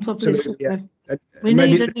need some publicity. Yeah. We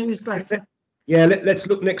need a newsletter. Yeah, let's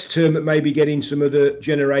look next term at maybe getting some other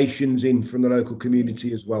generations in from the local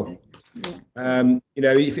community as well. Yeah. You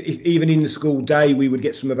know, if even in the school day, we would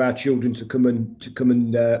get some of our children to come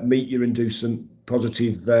and meet you and do some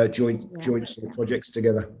positive joint sort of projects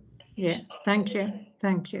together. Yeah, thank you,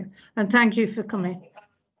 and thank you for coming.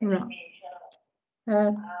 Right.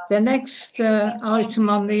 The next item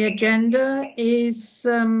on the agenda is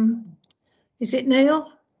it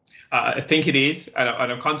Neil? I think it is, and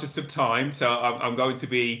I'm conscious of time, so I'm going to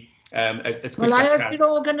be as quick as I can. Well, I hope you're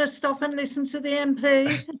all going to stop and listen to the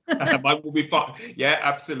MP. Mine will be fine. Yeah,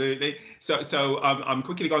 absolutely. So I'm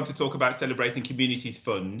quickly going to talk about Celebrating Communities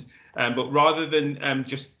Fund, but rather than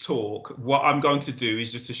just talk, what I'm going to do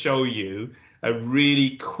is just to show you a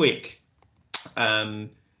really quick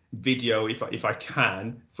video, if I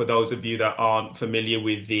can, for those of you that aren't familiar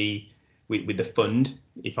with the fund.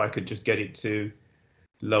 If I could just get it to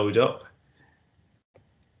load up.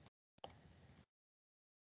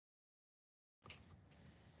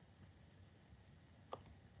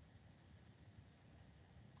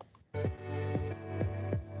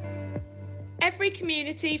 Every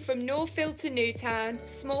community from Northfield to Newtown,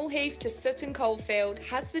 Small Heath to Sutton Coldfield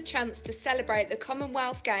has the chance to celebrate the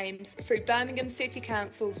Commonwealth Games through Birmingham City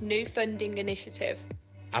Council's new funding initiative.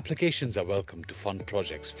 Applications are welcome to fund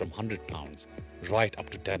projects from £100 right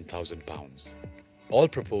up to £10,000. All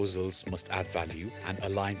proposals must add value and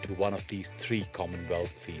align to one of these 3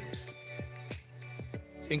 Commonwealth themes.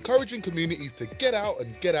 Encouraging communities to get out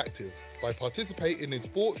and get active by participating in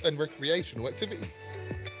sports and recreational activities.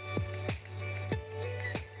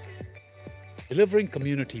 Delivering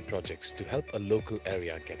community projects to help a local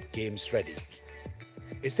area get games ready.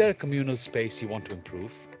 Is there a communal space you want to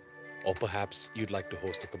improve? Or perhaps you'd like to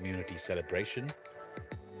host a community celebration?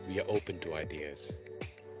 We are open to ideas.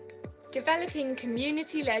 Developing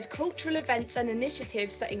community-led cultural events and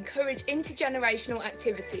initiatives that encourage intergenerational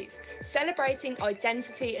activities, celebrating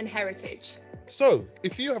identity and heritage. So,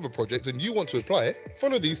 if you have a project and you want to apply it,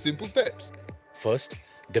 follow these simple steps. First,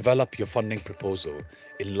 develop your funding proposal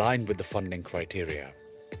in line with the funding criteria.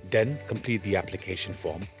 Then, complete the application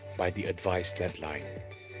form by the advised deadline.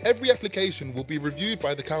 Every application will be reviewed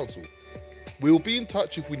by the council. We will be in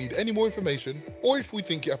touch if we need any more information or if we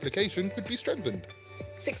think your application could be strengthened.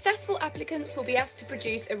 Successful applicants will be asked to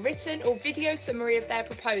produce a written or video summary of their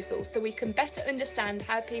proposal so we can better understand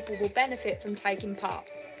how people will benefit from taking part.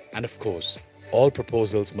 And of course, all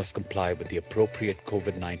proposals must comply with the appropriate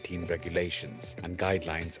COVID-19 regulations and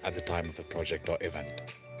guidelines at the time of the project or event.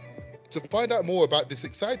 To find out more about this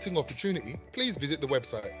exciting opportunity, please visit the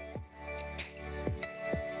website.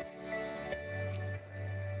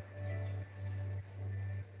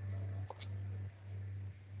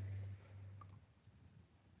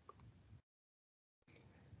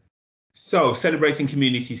 So, Celebrating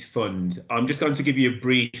Communities Fund. I'm just going to give you a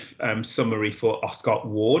brief summary for Oscott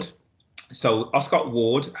Ward. So, Oscott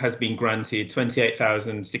Ward has been granted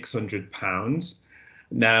 £28,600.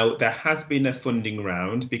 Now, there has been a funding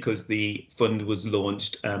round because the fund was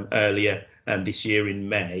launched earlier this year in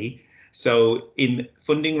May. So, in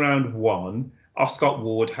funding round 1, Oscott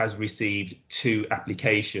Ward has received 2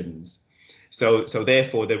 applications. So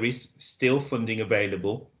therefore, there is still funding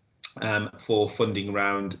available for funding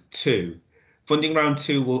round 2. Funding round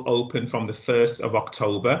 2 will open from the 1st of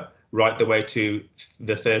October right the way to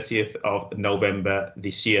the 30th of November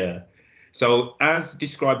this year. So as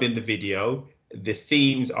described in the video, the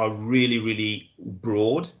themes are really, really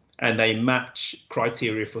broad and they match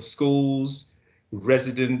criteria for schools,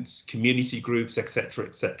 residents, community groups, etc.,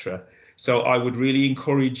 etc. So I would really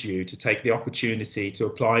encourage you to take the opportunity to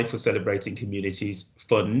apply for Celebrating Communities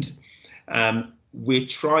Fund. we're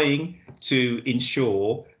trying to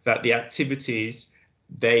ensure that the activities,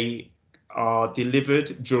 they are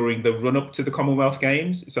delivered during the run up to the Commonwealth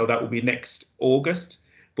Games. So that will be next August.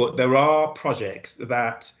 But there are projects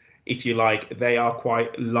that, if you like, they are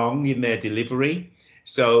quite long in their delivery.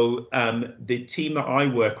 So the team that I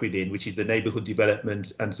work within, which is the Neighbourhood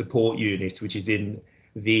Development and Support Unit, which is in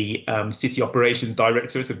the City Operations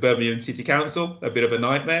Directorate of Birmingham City Council, a bit of a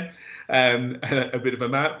nightmare, and a bit of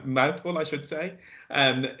a mouthful, I should say.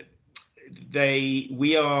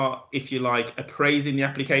 We are, if you like, appraising the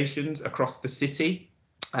applications across the city.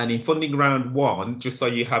 And in funding round 1, just so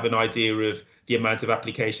you have an idea of the amount of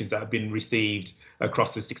applications that have been received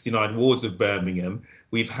across the 69 wards of Birmingham,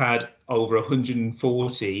 we've had over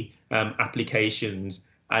 140 applications,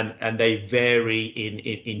 and they vary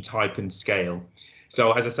in type and scale.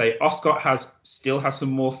 So as I say, Oscott still has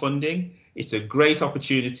some more funding. It's a great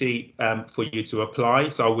opportunity for you to apply.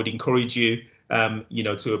 So I would encourage you,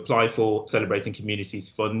 to apply for Celebrating Communities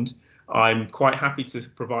Fund. I'm quite happy to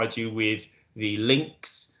provide you with the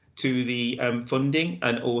links to the funding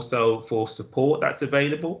and also for support that's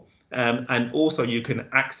available. And also you can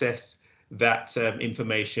access that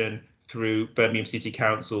information through Birmingham City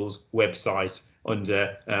Council's website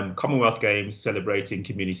under Commonwealth Games Celebrating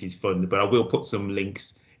Communities Fund, but I will put some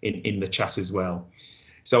links in the chat as well.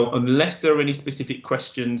 So unless there are any specific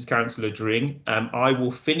questions, Councillor Dring, I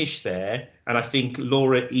will finish there. And I think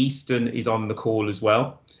Laura Easton is on the call as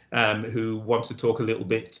well, who wants to talk a little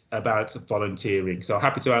bit about volunteering. So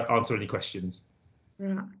happy to answer any questions.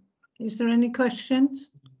 Right. Is there any questions?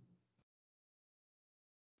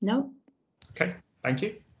 No? Okay, thank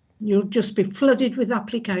you. You'll just be flooded with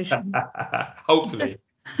applications. Hopefully.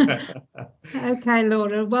 Okay,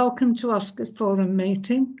 Laura, welcome to Oscott Forum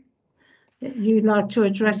meeting. You'd like to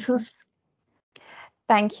address us?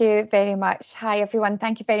 Thank you very much. Hi, everyone.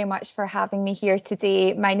 Thank you very much for having me here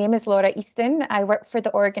today. My name is Laura Easton. I work for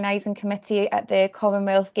the organising committee at the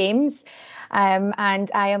Commonwealth Games,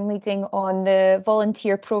 and I am leading on the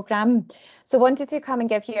volunteer programme. So I wanted to come and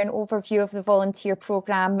give you an overview of the volunteer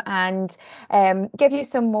programme and give you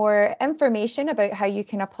some more information about how you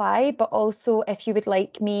can apply, but also if you would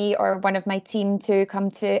like me or one of my team to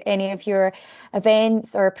come to any of your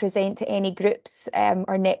events or present to any groups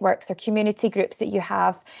or networks or community groups that you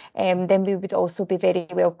have, then we would also be very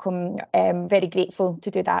welcome, very grateful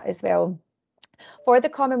to do that as well. For the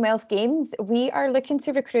Commonwealth Games, we are looking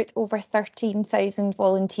to recruit over 13,000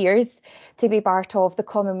 volunteers to be part of the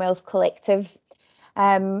Commonwealth Collective.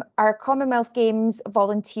 Our Commonwealth Games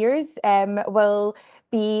volunteers will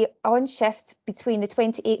be on shift between the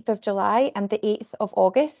 28th of July and the 8th of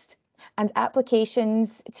August, and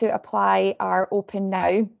applications to apply are open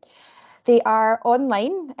now. They are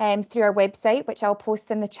online through our website, which I'll post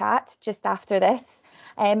in the chat just after this.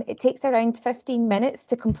 It takes around 15 minutes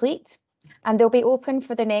to complete, and they'll be open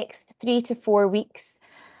for the next 3 to 4 weeks.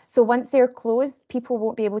 So once they're closed, people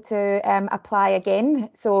won't be able to apply again.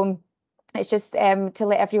 So it's just to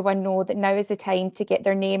let everyone know that now is the time to get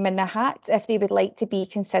their name in the hat if they would like to be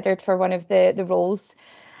considered for one of the roles.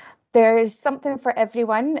 There's something for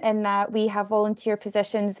everyone in that we have volunteer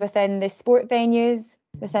positions within the sport venues,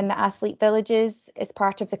 within the athlete villages, as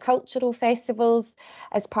part of the cultural festivals,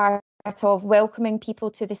 as part of welcoming people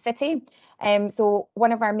to the city. So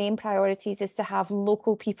one of our main priorities is to have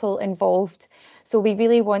local people involved. So we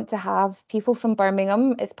really want to have people from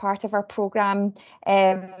Birmingham as part of our programme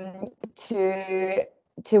to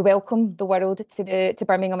welcome the world to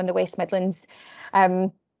Birmingham and the West Midlands.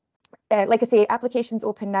 Like I say, applications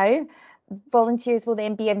open now. Volunteers will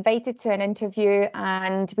then be invited to an interview,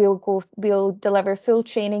 and we'll deliver full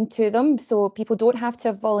training to them. So people don't have to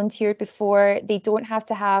have volunteered before. They don't have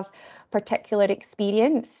to have particular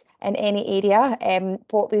experience in any area.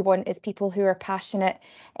 What we want is people who are passionate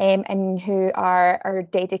and who are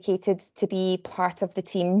dedicated to be part of the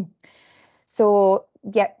team. So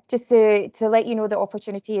yeah, just to let you know the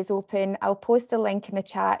opportunity is open. I'll post a link in the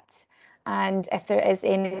chat. And if there is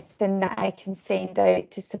anything that I can send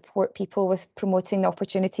out to support people with promoting the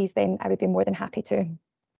opportunities, then I would be more than happy to.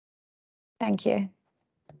 Thank you.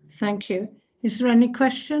 Thank you. Is there any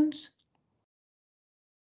questions?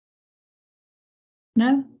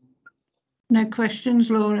 No? No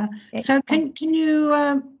questions, Laura. So can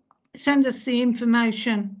you send us the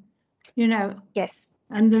information, Yes,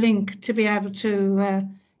 and the link to be able to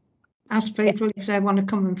ask people if they want to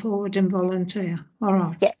come forward and volunteer? All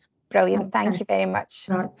right. Yeah. Brilliant. Okay. Thank you very much.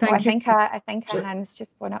 Right, thank you. I think her hand's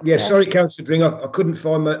just gone up. Yeah, there. sorry, Councillor Dring, I couldn't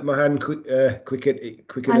find my hand quick enough.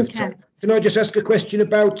 Okay. Can I just ask a question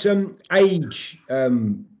about age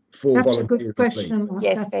for That's a volunteers? good question.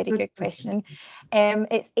 Yes, That's a very good question.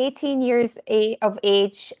 It's 18 years of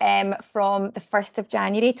age from the 1st of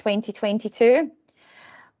January 2022.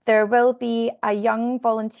 There will be a young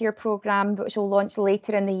volunteer programme which will launch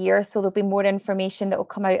later in the year, so there'll be more information that will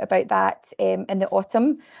come out about that in the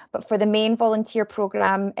autumn. But for the main volunteer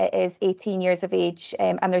programme, it is 18 years of age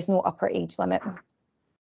and there's no upper age limit.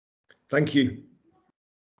 Thank you.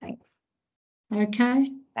 Thanks. Okay.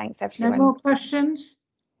 Thanks, No everyone. more questions?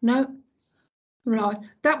 No? Right.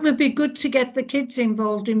 That would be good to get the kids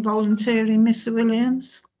involved in volunteering, Mr.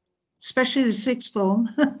 Williams, especially the sixth form.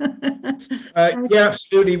 Yeah,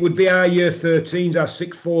 absolutely. It would be our year 13s, our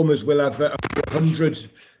sixth formers will have 100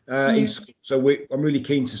 in school. So I'm really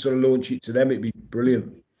keen to sort of launch it to them. It'd be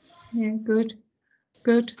brilliant. Yeah, good.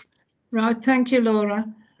 Good. Right. Thank you, Laura.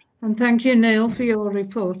 And thank you, Neil, for your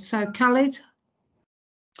report. So, Khalid?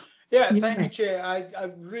 Yeah, thank you, Chair.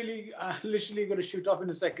 I literally got to shoot off in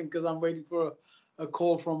a second because I'm waiting for a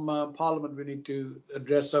call from Parliament we need to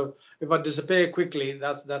address. So if I disappear quickly,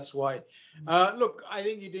 that's why. Look, I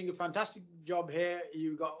think you're doing a fantastic job here.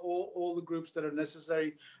 You've got all the groups that are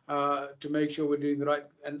necessary to make sure we're doing the right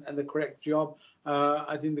and the correct job.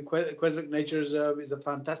 I think the Queslett Nature Reserve is a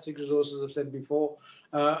fantastic resource, as I've said before.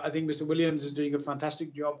 I think Mr. Williams is doing a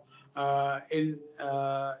fantastic job in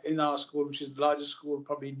our school, which is the largest school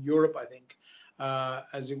probably in Europe, I think,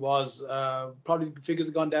 as it was. Probably the figures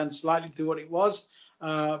have gone down slightly to what it was,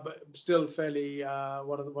 but still fairly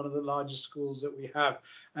one of the largest schools that we have.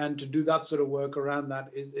 And to do that sort of work around that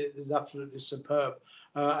is absolutely superb.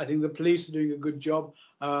 I think the police are doing a good job,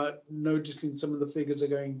 noticing some of the figures are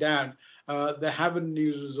going down. They have a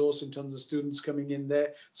new resource in terms of students coming in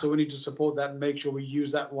there, so we need to support that and make sure we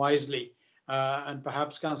use that wisely. And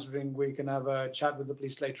perhaps, Councillor Dring, we can have a chat with the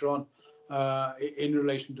police later on in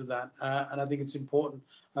relation to that. And I think it's important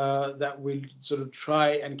that we sort of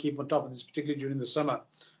try and keep on top of this, particularly during the summer.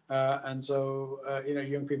 And so,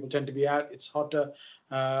 young people tend to be out, it's hotter,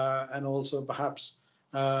 and also perhaps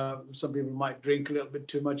some people might drink a little bit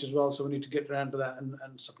too much as well. So we need to get around to that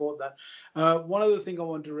and support that. One other thing I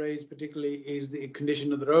want to raise particularly is the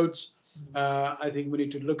condition of the roads. I think we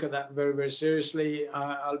need to look at that very, very seriously.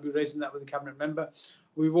 I'll be raising that with the Cabinet member.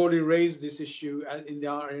 We've already raised this issue in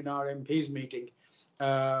our MPs meeting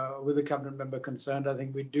with the Cabinet member concerned. I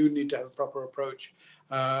think we do need to have a proper approach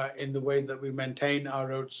in the way that we maintain our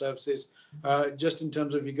road surfaces. Just in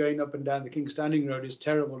terms of you going up and down the King's Standing Road is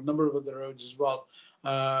terrible. A number of other roads as well.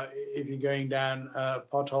 If you're going down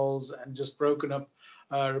potholes and just broken up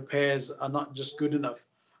repairs are not just good enough.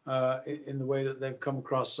 In the way that they've come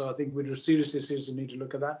across. So I think we seriously need to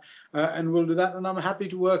look at that, and we'll do that. And I'm happy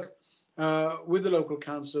to work with the local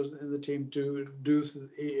councillors in the team to do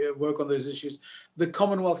work on those issues. The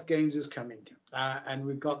Commonwealth Games is coming, and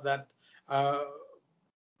we've got that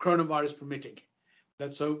coronavirus permitting.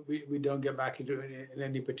 Let's hope we don't get back into in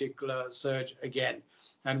any particular surge again,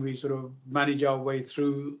 and we sort of manage our way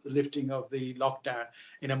through the lifting of the lockdown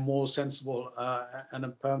in a more sensible and a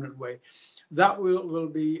permanent way. That will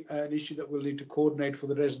be an issue that we'll need to coordinate for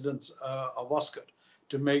the residents of Oscott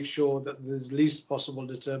to make sure that there's least possible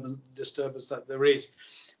disturbance that there is.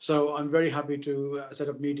 So I'm very happy to set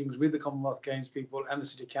up meetings with the Commonwealth Games people and the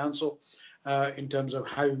City Council in terms of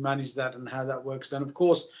how we manage that and how that works. And of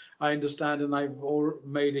course, I understand, and I've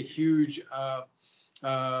made a huge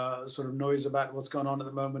sort of noise about what's going on at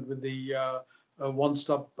the moment with the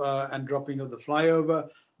one-stop and dropping of the flyover.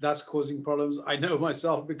 That's causing problems. I know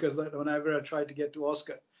myself because whenever I try to get to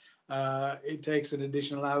Oscott, it takes an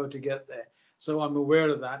additional hour to get there. So I'm aware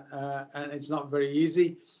of that, and it's not very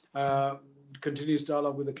easy. Continuous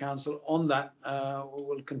dialogue with the council on that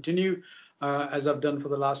will continue, as I've done for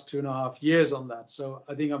the last 2.5 years on that. So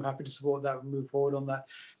I think I'm happy to support that and move forward on that.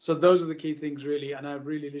 So those are the key things really, and I've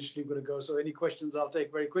really literally got to go. So any questions I'll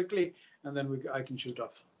take very quickly, and then I can shoot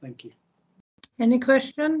off. Thank you. Any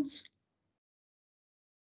questions?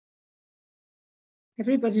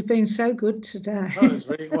 Everybody's been so good today. Oh, that's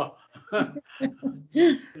very well.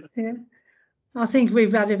 Yeah, I think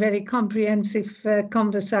we've had a very comprehensive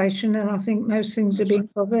conversation, and I think most things have been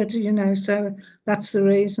covered, so that's the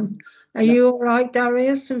reason. Are you all right,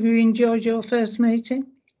 Darius? Have you enjoyed your first meeting?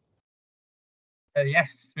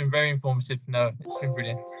 Yes, it's been very informative. No, it's been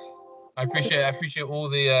brilliant. I appreciate all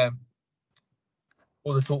the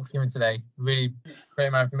talks given today. Really great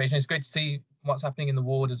amount of information. It's great to see what's happening in the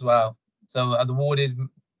ward as well. So the ward is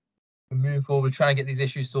moving forward, trying to get these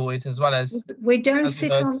issues sorted, as well as we don't sit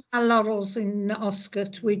on our laurels in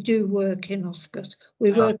Oscott. We do work in Oscott.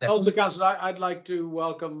 We work. Also, Councillor, I'd like to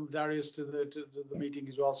welcome Darius to the meeting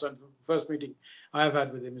as well. So the first meeting I have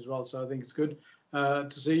had with him as well. So I think it's good.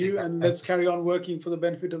 to see you, and let's carry on working for the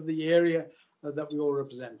benefit of the area that we all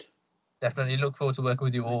represent. Definitely look forward to working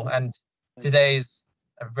with you all. And today is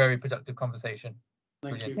a very productive conversation.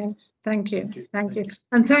 Thank you. Thank you. Thank you.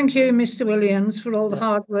 And thank you, Mr. Williams, for all the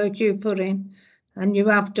hard work you put in and you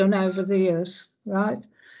have done over the years, right?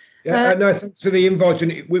 Yeah, no, thanks for the invite,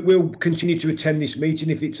 and we'll continue to attend this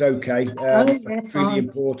meeting if it's okay. It's really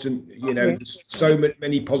important, you know, there's so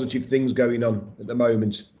many positive things going on at the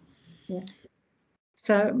moment. Yeah.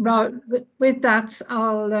 So, right, with that,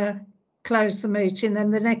 I'll close the meeting,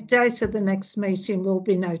 and the next date of the next meeting will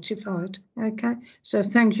be notified. Okay, so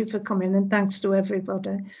thank you for coming, and thanks to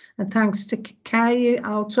everybody, and thanks to Kay.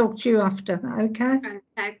 I'll talk to you after. Okay.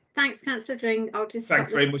 Okay. Thanks, Councillor Dring. I'll just.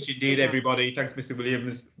 Thanks very much indeed, everybody. Thanks, Mr.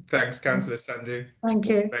 Williams. Thanks, Councillor Sandhu. Thank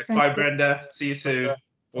you. Bye, Brenda. See you soon.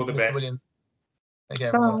 All the best. Williams. Take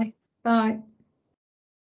care, Bye. Bye.